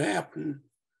that happen.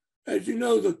 As you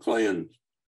know, the Klan's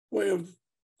way of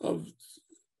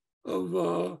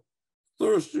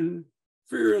thirst and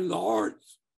fear in the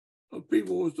hearts of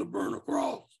people was to burn a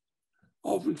cross,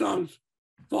 oftentimes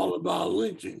followed by a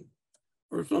lynching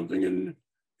or something. And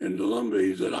the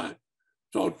Lumbees that I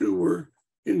talked to were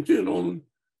intent on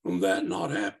that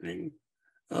not happening,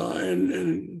 and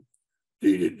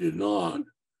indeed it did not.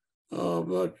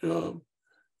 But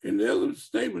in the other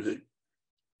statement that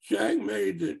Jack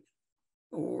made, that,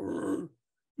 or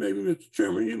maybe Mr.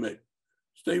 Chairman, you made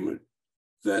a statement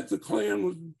that the Klan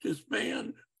was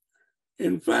disbanded.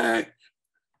 In fact,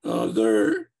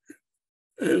 there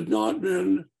has not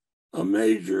been a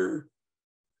major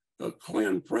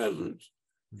Klan presence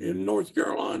in North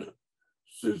Carolina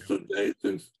since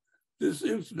this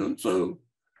incident. So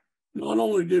not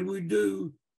only did we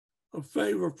do a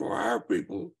favor for our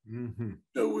people,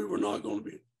 so we were not going to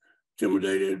be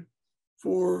intimidated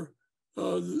for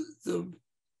the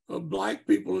Black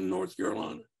people in North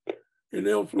Carolina and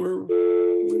elsewhere.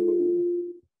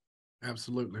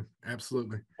 Absolutely.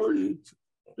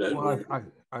 Well,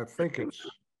 I think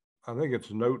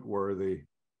it's noteworthy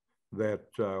that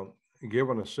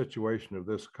given a situation of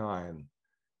this kind,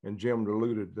 and Jim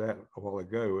alluded to that a while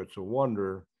ago, it's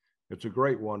a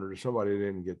great wonder that somebody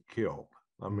didn't get killed.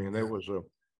 I mean, it was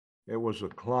a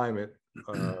climate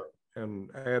and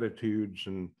attitudes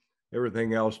and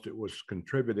everything else that was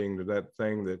contributing to that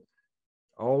thing, that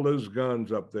all those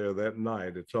guns up there that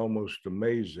night, it's almost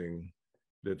amazing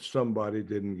that somebody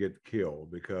didn't get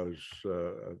killed, because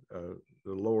the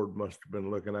Lord must have been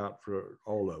looking out for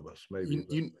all of us.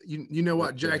 Maybe you know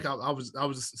what, Jack? I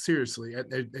was seriously,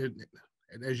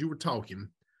 as you were talking,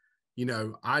 you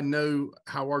know, I know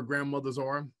how our grandmothers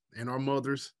are and our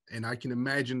mothers, and I can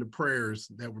imagine the prayers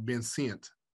that were being sent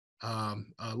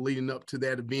leading up to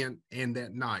that event and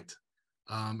that night,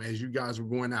 as you guys were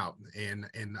going out, and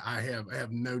I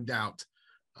have no doubt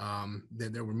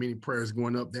that there were many prayers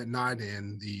going up that night,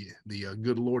 and the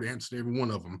good Lord answered every one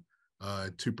of them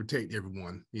to protect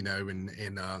everyone, you know,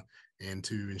 and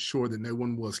to ensure that no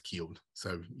one was killed.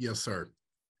 So yes, sir,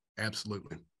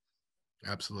 absolutely.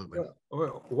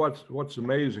 Well, what's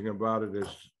amazing about it is,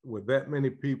 with that many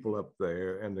people up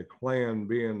there and the Klan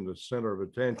being the center of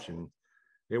attention,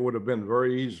 it would have been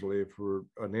very easily for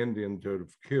an Indian to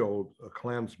have killed a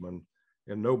Klansman,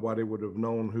 and nobody would have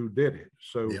known who did it.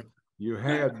 So yep. you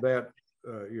had that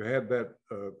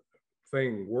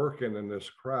thing working in this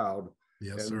crowd.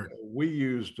 Yes, and sir. We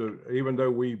used, even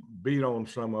though we beat on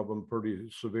some of them pretty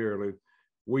severely,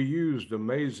 we used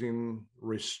amazing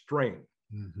restraint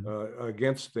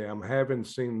against them, having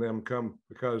seen them come.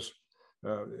 Because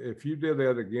if you did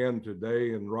that again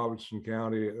today in Robeson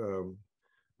County,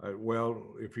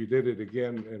 well, if you did it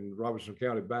again in Robeson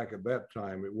County back at that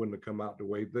time, it wouldn't have come out the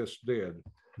way this did.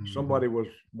 Somebody was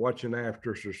watching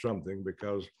after us or something,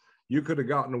 because you could have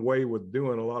gotten away with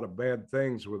doing a lot of bad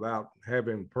things without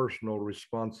having personal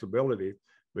responsibility,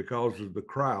 because of the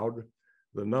crowd,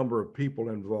 the number of people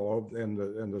involved, and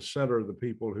the center of the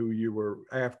people who you were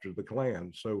after, the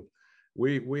Klan. So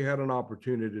we had an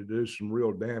opportunity to do some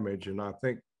real damage, and I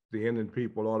think the Indian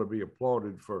people ought to be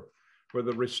applauded for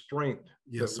the restraint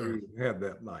we had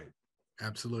that night.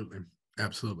 Absolutely.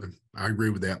 I agree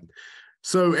with that.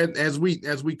 So as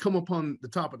we come upon the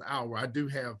top of the hour, I do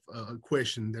have a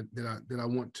question that I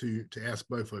want to ask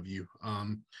both of you.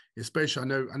 Especially,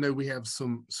 I know we have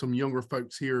some younger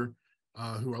folks here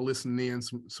who are listening in,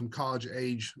 some college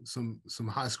age, some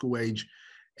high school age,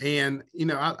 and you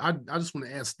know, I just want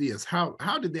to ask this: how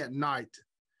did that night,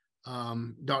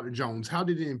 Dr. Jones? How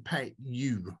did it impact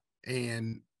you,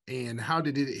 and how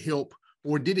did it help,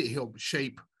 or did it help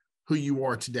shape who you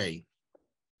are today?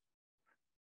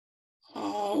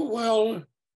 Well,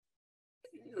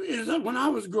 is that when I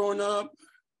was growing up,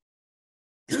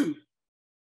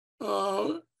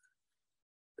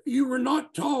 you were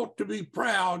not taught to be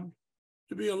proud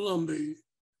to be a Lumbee.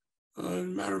 As a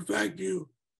matter of fact, you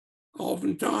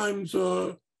oftentimes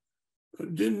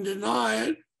didn't deny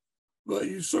it, but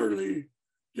you certainly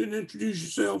didn't introduce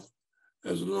yourself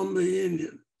as a Lumbee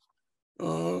Indian.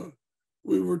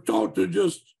 We were taught to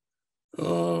just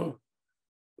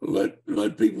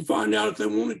let people find out if they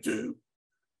wanted to,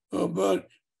 but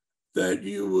that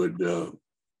you would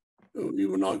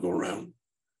not go around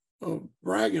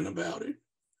bragging about it.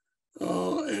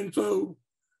 And so,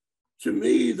 to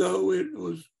me, though, it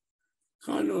was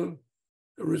kind of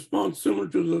a response similar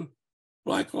to the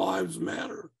Black Lives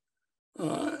Matter.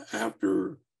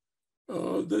 After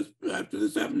this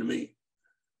happened to me,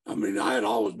 I mean, I had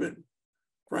always been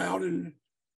proud, and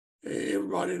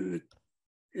everybody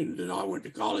that I went to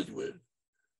college with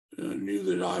knew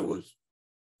that I was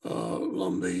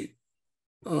Lumbee,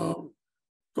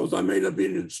 because I made up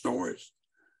Indian stories.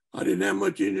 I didn't have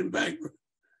much Indian background.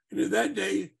 And in that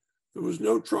day, there was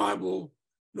no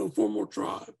formal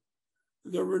tribe.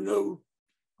 There were no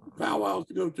powwows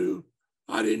to go to.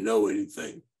 I didn't know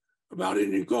anything about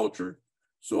Indian culture.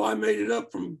 So I made it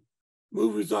up from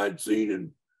movies I'd seen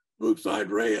and books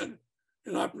I'd read.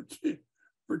 And I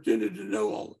pretended to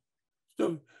know all the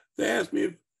stuff. They asked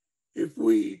me if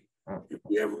we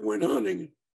ever went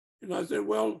hunting. And I said,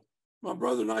 well, my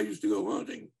brother and I used to go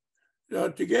hunting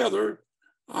together.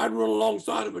 I'd run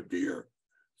alongside of a deer,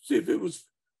 see if it was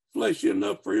fleshy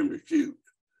enough for him to shoot.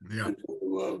 Yeah. And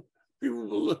so,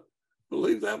 people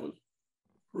believe that was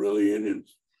really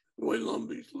Indians, the way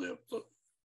Lumbees lived. So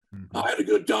I had a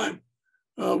good time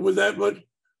with that.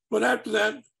 But after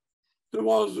that, there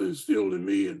was instilled in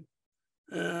me, and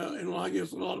I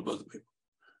guess a lot of other people,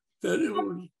 that it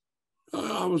was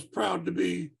I was proud to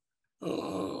be a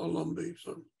Lumbee.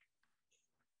 So.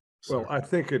 Well, I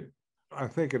think it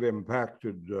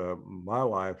impacted my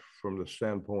life from the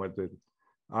standpoint that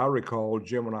I recall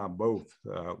Jim and I both,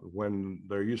 when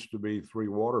there used to be 3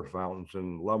 water fountains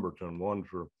in Lumberton, one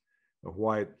for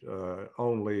white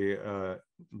only,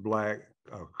 black,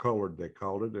 colored, they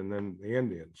called it, and then the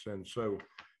Indians. And so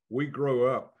we grew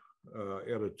up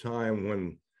at a time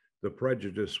when the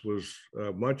prejudice was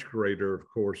much greater, of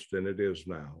course, than it is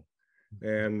now.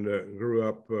 And grew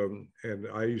up, and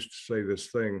I used to say this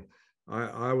thing,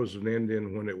 I was an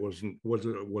Indian when it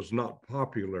was not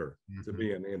popular to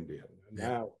be an Indian. Yeah.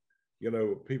 Now, you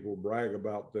know, people brag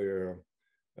about their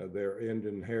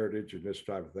Indian heritage and this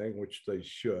type of thing, which they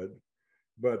should.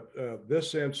 But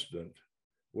this incident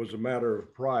was a matter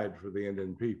of pride for the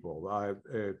Indian people.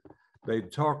 They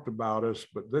talked about us,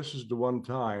 but this is the one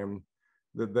time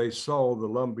that they saw the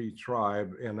Lumbee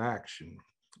tribe in action.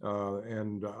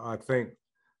 And I think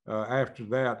after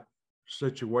that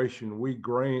situation, we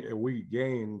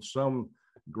gained some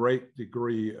great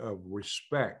degree of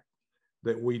respect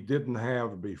that we didn't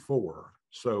have before.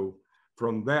 So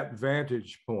from that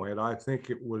vantage point, I think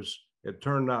it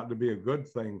turned out to be a good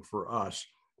thing for us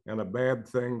and a bad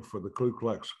thing for the Ku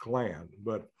Klux Klan.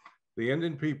 But the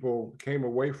Indian people came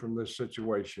away from this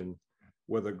situation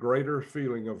with a greater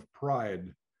feeling of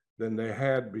pride than they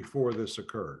had before this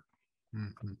occurred.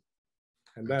 Mm-hmm.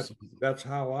 And that's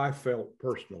how I felt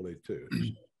personally too.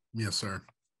 Yes, sir.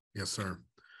 Yes, sir.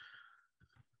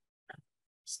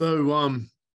 So,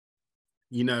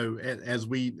 you know, as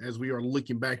we are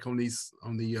looking back on the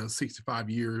 65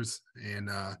 years and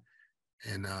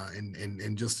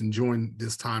just enjoying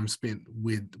this time spent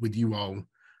with you all,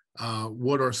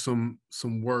 what are some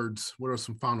words? What are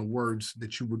some final words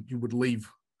that you would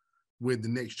leave with the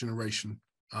next generation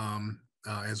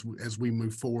as we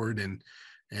move forward? And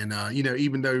you know,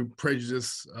 even though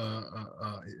prejudices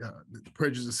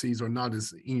are not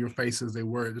as in your face as they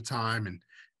were at the time,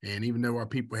 and even though our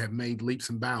people have made leaps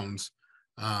and bounds,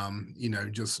 you know,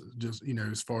 just you know,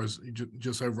 as far as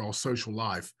just overall social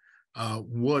life,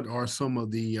 what are some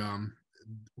of the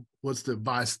what's the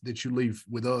advice that you leave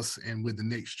with us and with the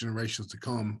next generations to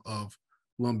come of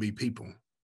Lumbee people?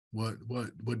 What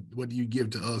do you give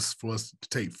to us for us to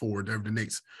take forward over the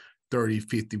next 30,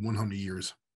 50, 100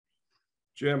 years?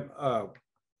 Jim,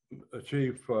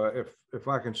 Chief, if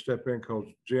I can step in, because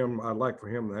Jim, I'd like for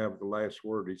him to have the last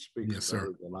word. He speaks Yes,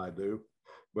 better than I do.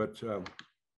 But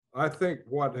I think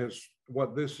what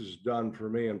this has done for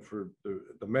me and for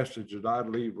the message that I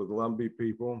leave with Lumbee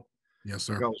people. Yes,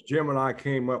 sir. Because Jim and I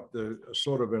came up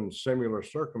sort of in similar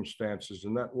circumstances,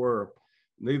 and that were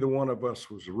neither one of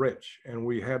us was rich, and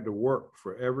we had to work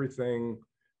for everything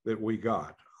that we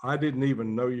got. I didn't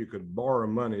even know you could borrow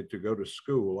money to go to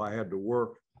school. I had to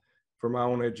work for my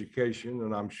own education,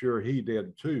 and I'm sure he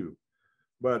did too.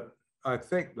 But I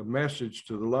think the message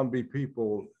to the Lumbee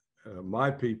people,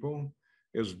 my people,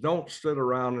 is don't sit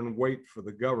around and wait for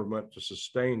the government to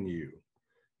sustain you.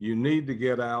 You need to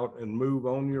get out and move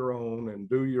on your own and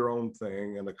do your own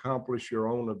thing and accomplish your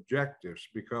own objectives,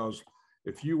 because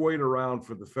if you wait around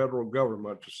for the federal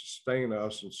government to sustain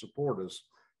us and support us,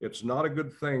 it's not a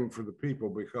good thing for the people,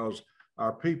 because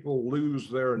our people lose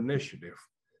their initiative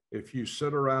if you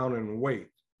sit around and wait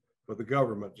for the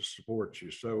government to support you.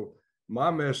 So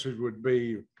my message would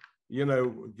be, you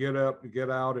know, get up, get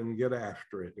out, and get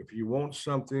after it. If you want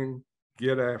something,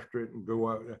 get after it and go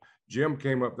out. Jim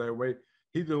came up that way.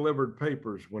 He delivered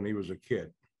papers when he was a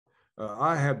kid.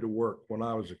 I had to work when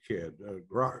I was a kid,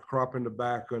 cropping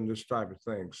tobacco and this type of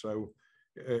thing. So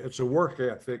it's a work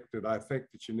ethic that I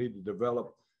think that you need to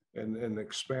develop and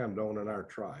expand on in our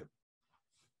tribe.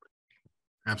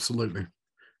 Absolutely.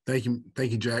 Thank you,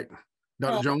 Jack.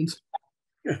 Dr. Jones?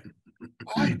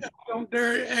 I don't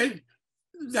dare.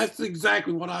 That's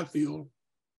exactly what I feel.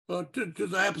 To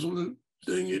the absolute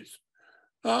thing, it's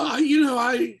you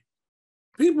know,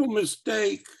 people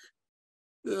mistake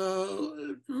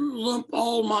lump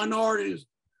all minorities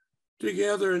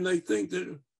together, and they think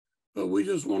that we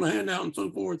just want a handout and so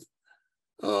forth.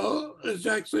 As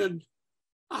Jack said,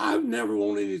 I've never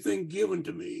wanted anything given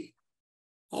to me.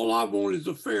 All I want is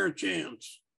a fair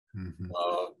chance. Mm-hmm.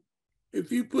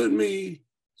 If you put me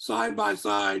side by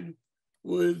side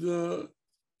with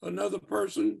another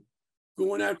person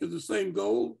going after the same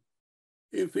goal,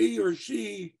 if he or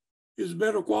she is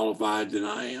better qualified than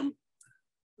I am,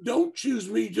 don't choose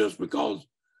me just because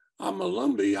I'm a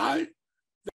Lumbee.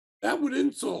 That would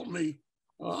insult me.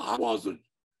 I wasn't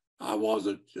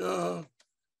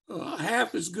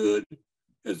half as good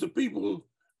as the people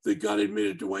that got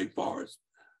admitted to Wake Forest.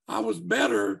 I was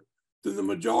better than the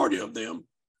majority of them,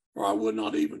 or I would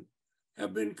not even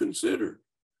have been considered.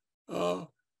 On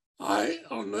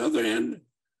the other hand,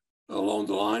 along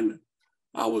the line,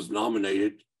 I was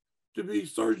nominated to be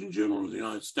Surgeon General of the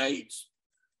United States,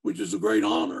 which is a great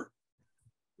honor.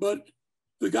 But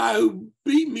the guy who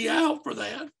beat me out for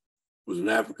that was an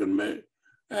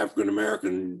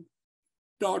African-American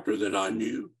doctor that I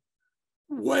knew,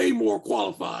 way more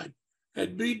qualified,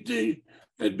 had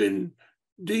been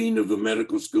dean of the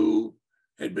medical school,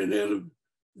 had been head of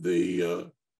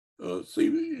the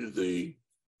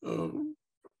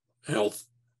health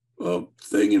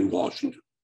thing in Washington,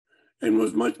 and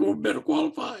was much more better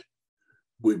qualified.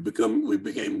 We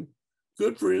became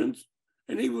good friends,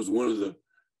 and he was one of the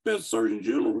best surgeon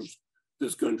generals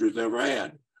this country's ever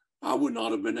had. I would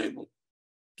not have been able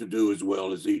to do as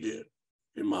well as he did,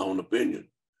 in my own opinion.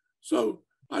 So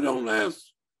I don't ask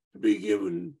to be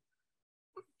given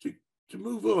to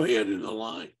move ahead in the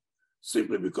line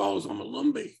simply because I'm a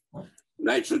Lumbee.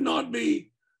 That should not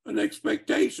be an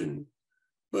expectation.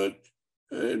 But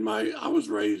I was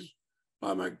raised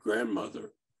by my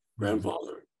grandfather.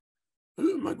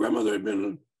 My grandmother had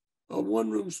been a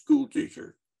one-room school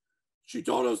teacher. She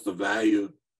taught us the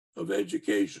value of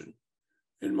education.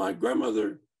 And my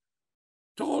grandmother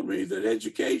taught me that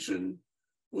education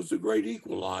was the great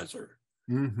equalizer.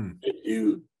 Mm-hmm. If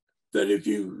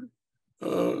you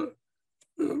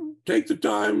take the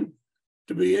time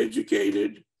to be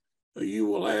educated, you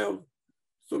will have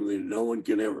something no one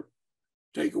can ever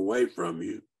take away from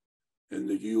you, and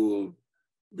that you will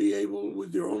be able,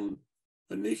 with your own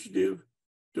initiative,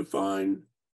 to find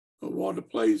what your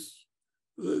place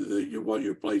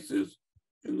is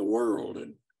in the world.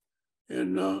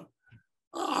 And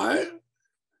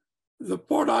the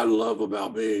part I love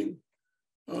about being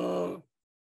a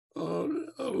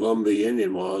Lumbee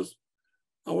Indian was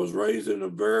I was raised in a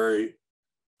very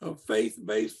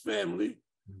faith-based family.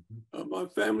 Mm-hmm. My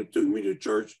family took me to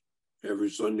church every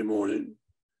Sunday morning.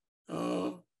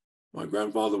 My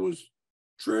grandfather was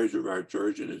treasurer of our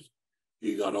church, and as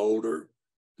he got older,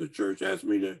 the church asked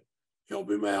me to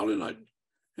help him out, and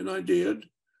I did.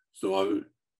 So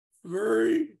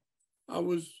I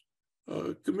was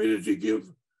committed to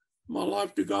give my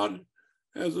life to God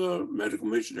as a medical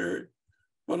missionary,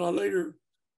 but I later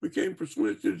became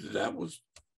persuaded that was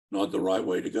not the right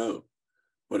way to go.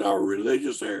 But our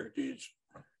religious heritage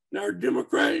and our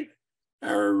democratic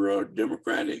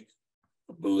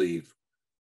belief,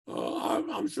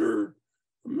 I'm sure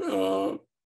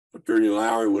Attorney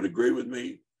Lowery would agree with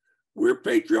me. We're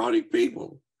patriotic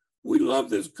people. We love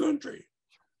this country,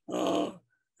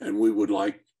 and we would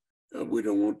like. We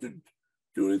don't want to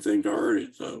do anything to hurt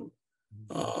it. So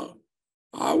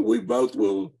we both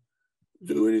will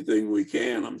do anything we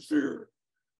can, I'm sure,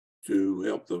 to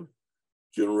help the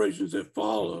generations that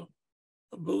follow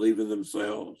believe in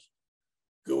themselves,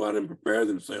 go out and prepare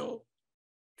themselves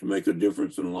to make a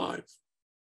difference in life.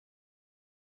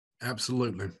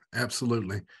 Absolutely.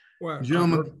 Absolutely. Well,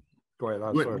 gentlemen, go ahead.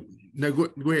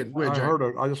 Go ahead,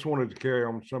 Jack. I just wanted to carry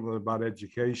on something about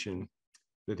education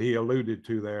that he alluded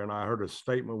to there. And I heard a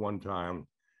statement one time: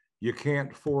 you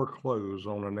can't foreclose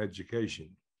on an education.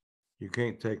 You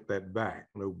can't take that back.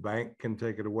 No bank can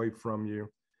take it away from you.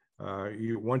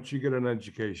 Once you get an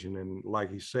education, and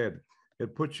like he said,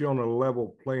 it puts you on a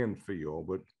level playing field.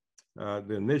 But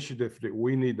the initiative that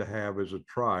we need to have as a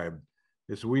tribe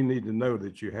is we need to know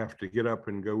that you have to get up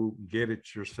and go get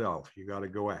it yourself. You got to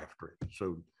go after it.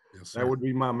 So yes, that would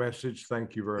be my message.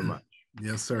 Thank you very much.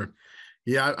 Yes, sir.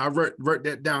 Yeah, I wrote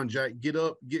that down, Jack. Get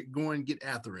up, get going, get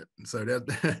after it. And so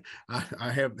that I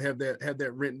have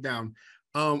that written down.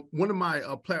 One of my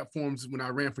platforms when I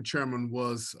ran for chairman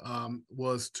was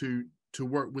to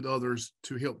work with others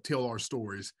to help tell our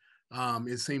stories.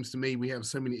 It seems to me we have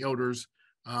so many elders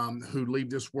who leave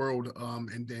this world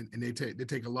and they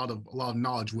take a lot of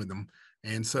knowledge with them.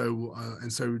 And so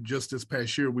just this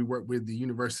past year, we worked with the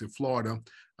University of Florida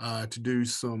to do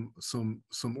some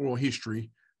oral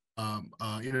history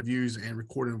interviews and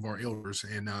recording of our elders.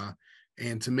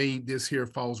 And to me, this here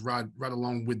falls right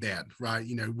along with that, right?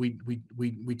 You know,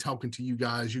 we talking to you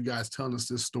guys telling us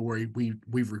this story.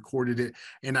 We've recorded it,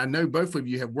 and I know both of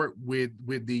you have worked with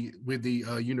the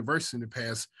university in the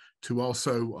past to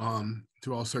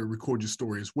also record your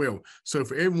story as well. So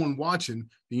for everyone watching,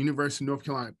 the University of North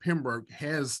Carolina at Pembroke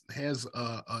has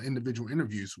individual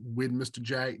interviews with Mr.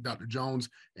 Jack, Dr. Jones,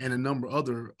 and a number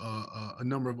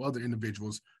of other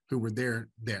individuals who were there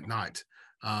that night.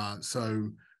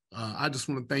 I just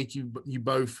want to thank you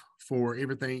both for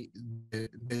everything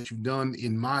that you've done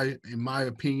in my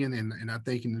opinion, and I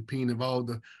think in the opinion of all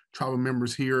the tribal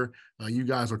members here. You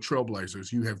guys are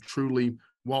trailblazers. You have truly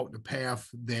walked the path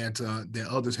that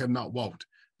others have not walked,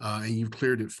 and you've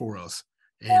cleared it for us.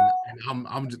 And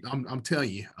I'm telling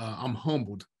you, I'm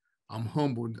humbled I'm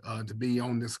humbled to be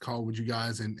on this call with you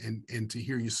guys and to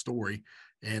hear your story.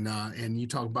 And you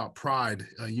talk about pride.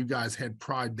 You guys had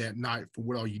pride that night for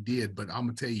what all you did, but I'm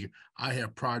gonna tell you, I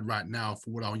have pride right now for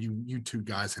what all you two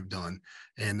guys have done.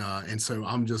 And so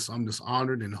I'm just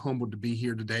honored and humbled to be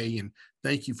here today. And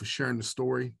thank you for sharing the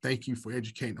story. Thank you for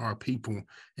educating our people,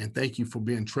 and thank you for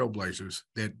being trailblazers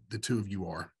that the two of you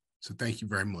are. So thank you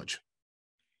very much.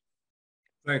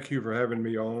 Thank you for having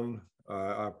me on.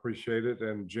 I appreciate it.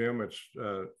 And Jim, it's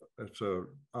an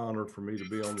honor for me to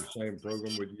be on the same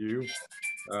program with you.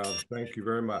 Thank you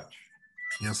very much.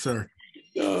 Yes, sir.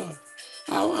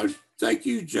 I thank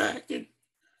you, Jack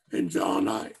and John.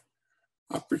 I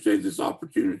appreciate this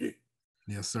opportunity.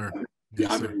 Yes, sir.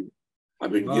 Yes, sir.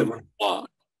 I've been given a lot.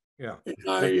 Yeah. And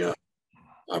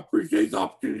I appreciate the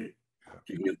opportunity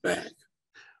to give back.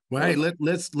 Well, hey,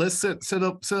 let's set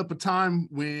up a time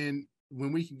when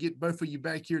we can get both of you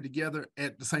back here together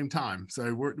at the same time.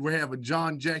 So we're having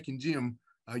John, Jack, and Jim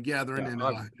gathering, and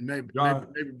maybe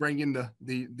bring in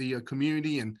the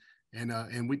community, and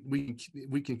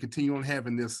we can continue on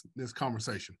having this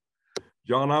conversation.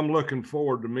 John, I'm looking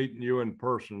forward to meeting you in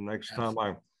person. Next time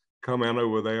I come in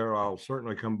over there, I'll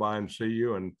certainly come by and see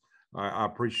you. And I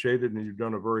appreciate it. And you've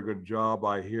done a very good job.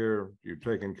 I hear you're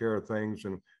taking care of things,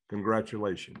 and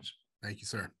congratulations. Thank you,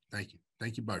 sir. Thank you.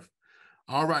 Thank you both.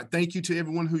 All right. Thank you to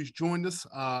everyone who's joined us.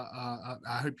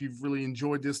 I hope you've really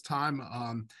enjoyed this time.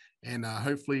 And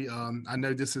hopefully, I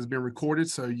know this has been recorded,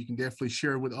 so you can definitely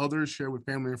share with others, share with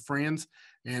family and friends.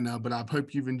 But I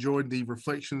hope you've enjoyed the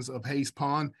reflections of Hayes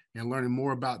Pond and learning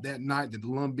more about that night that the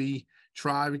Lumbee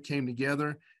tribe came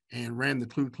together and ran the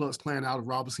Ku Klux Klan out of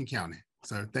Robeson County.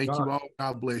 So thank you all.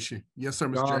 God bless you. Yes, sir,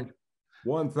 Mr. Jack.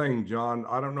 One thing, John,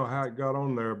 I don't know how it got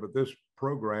on there, but this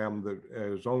program that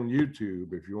is on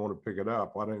YouTube, if you want to pick it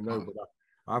up, I didn't know, but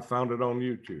I found it on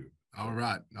YouTube. All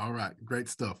right. All right. Great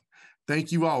stuff.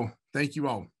 Thank you all. Thank you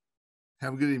all.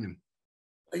 Have a good evening.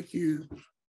 Thank you.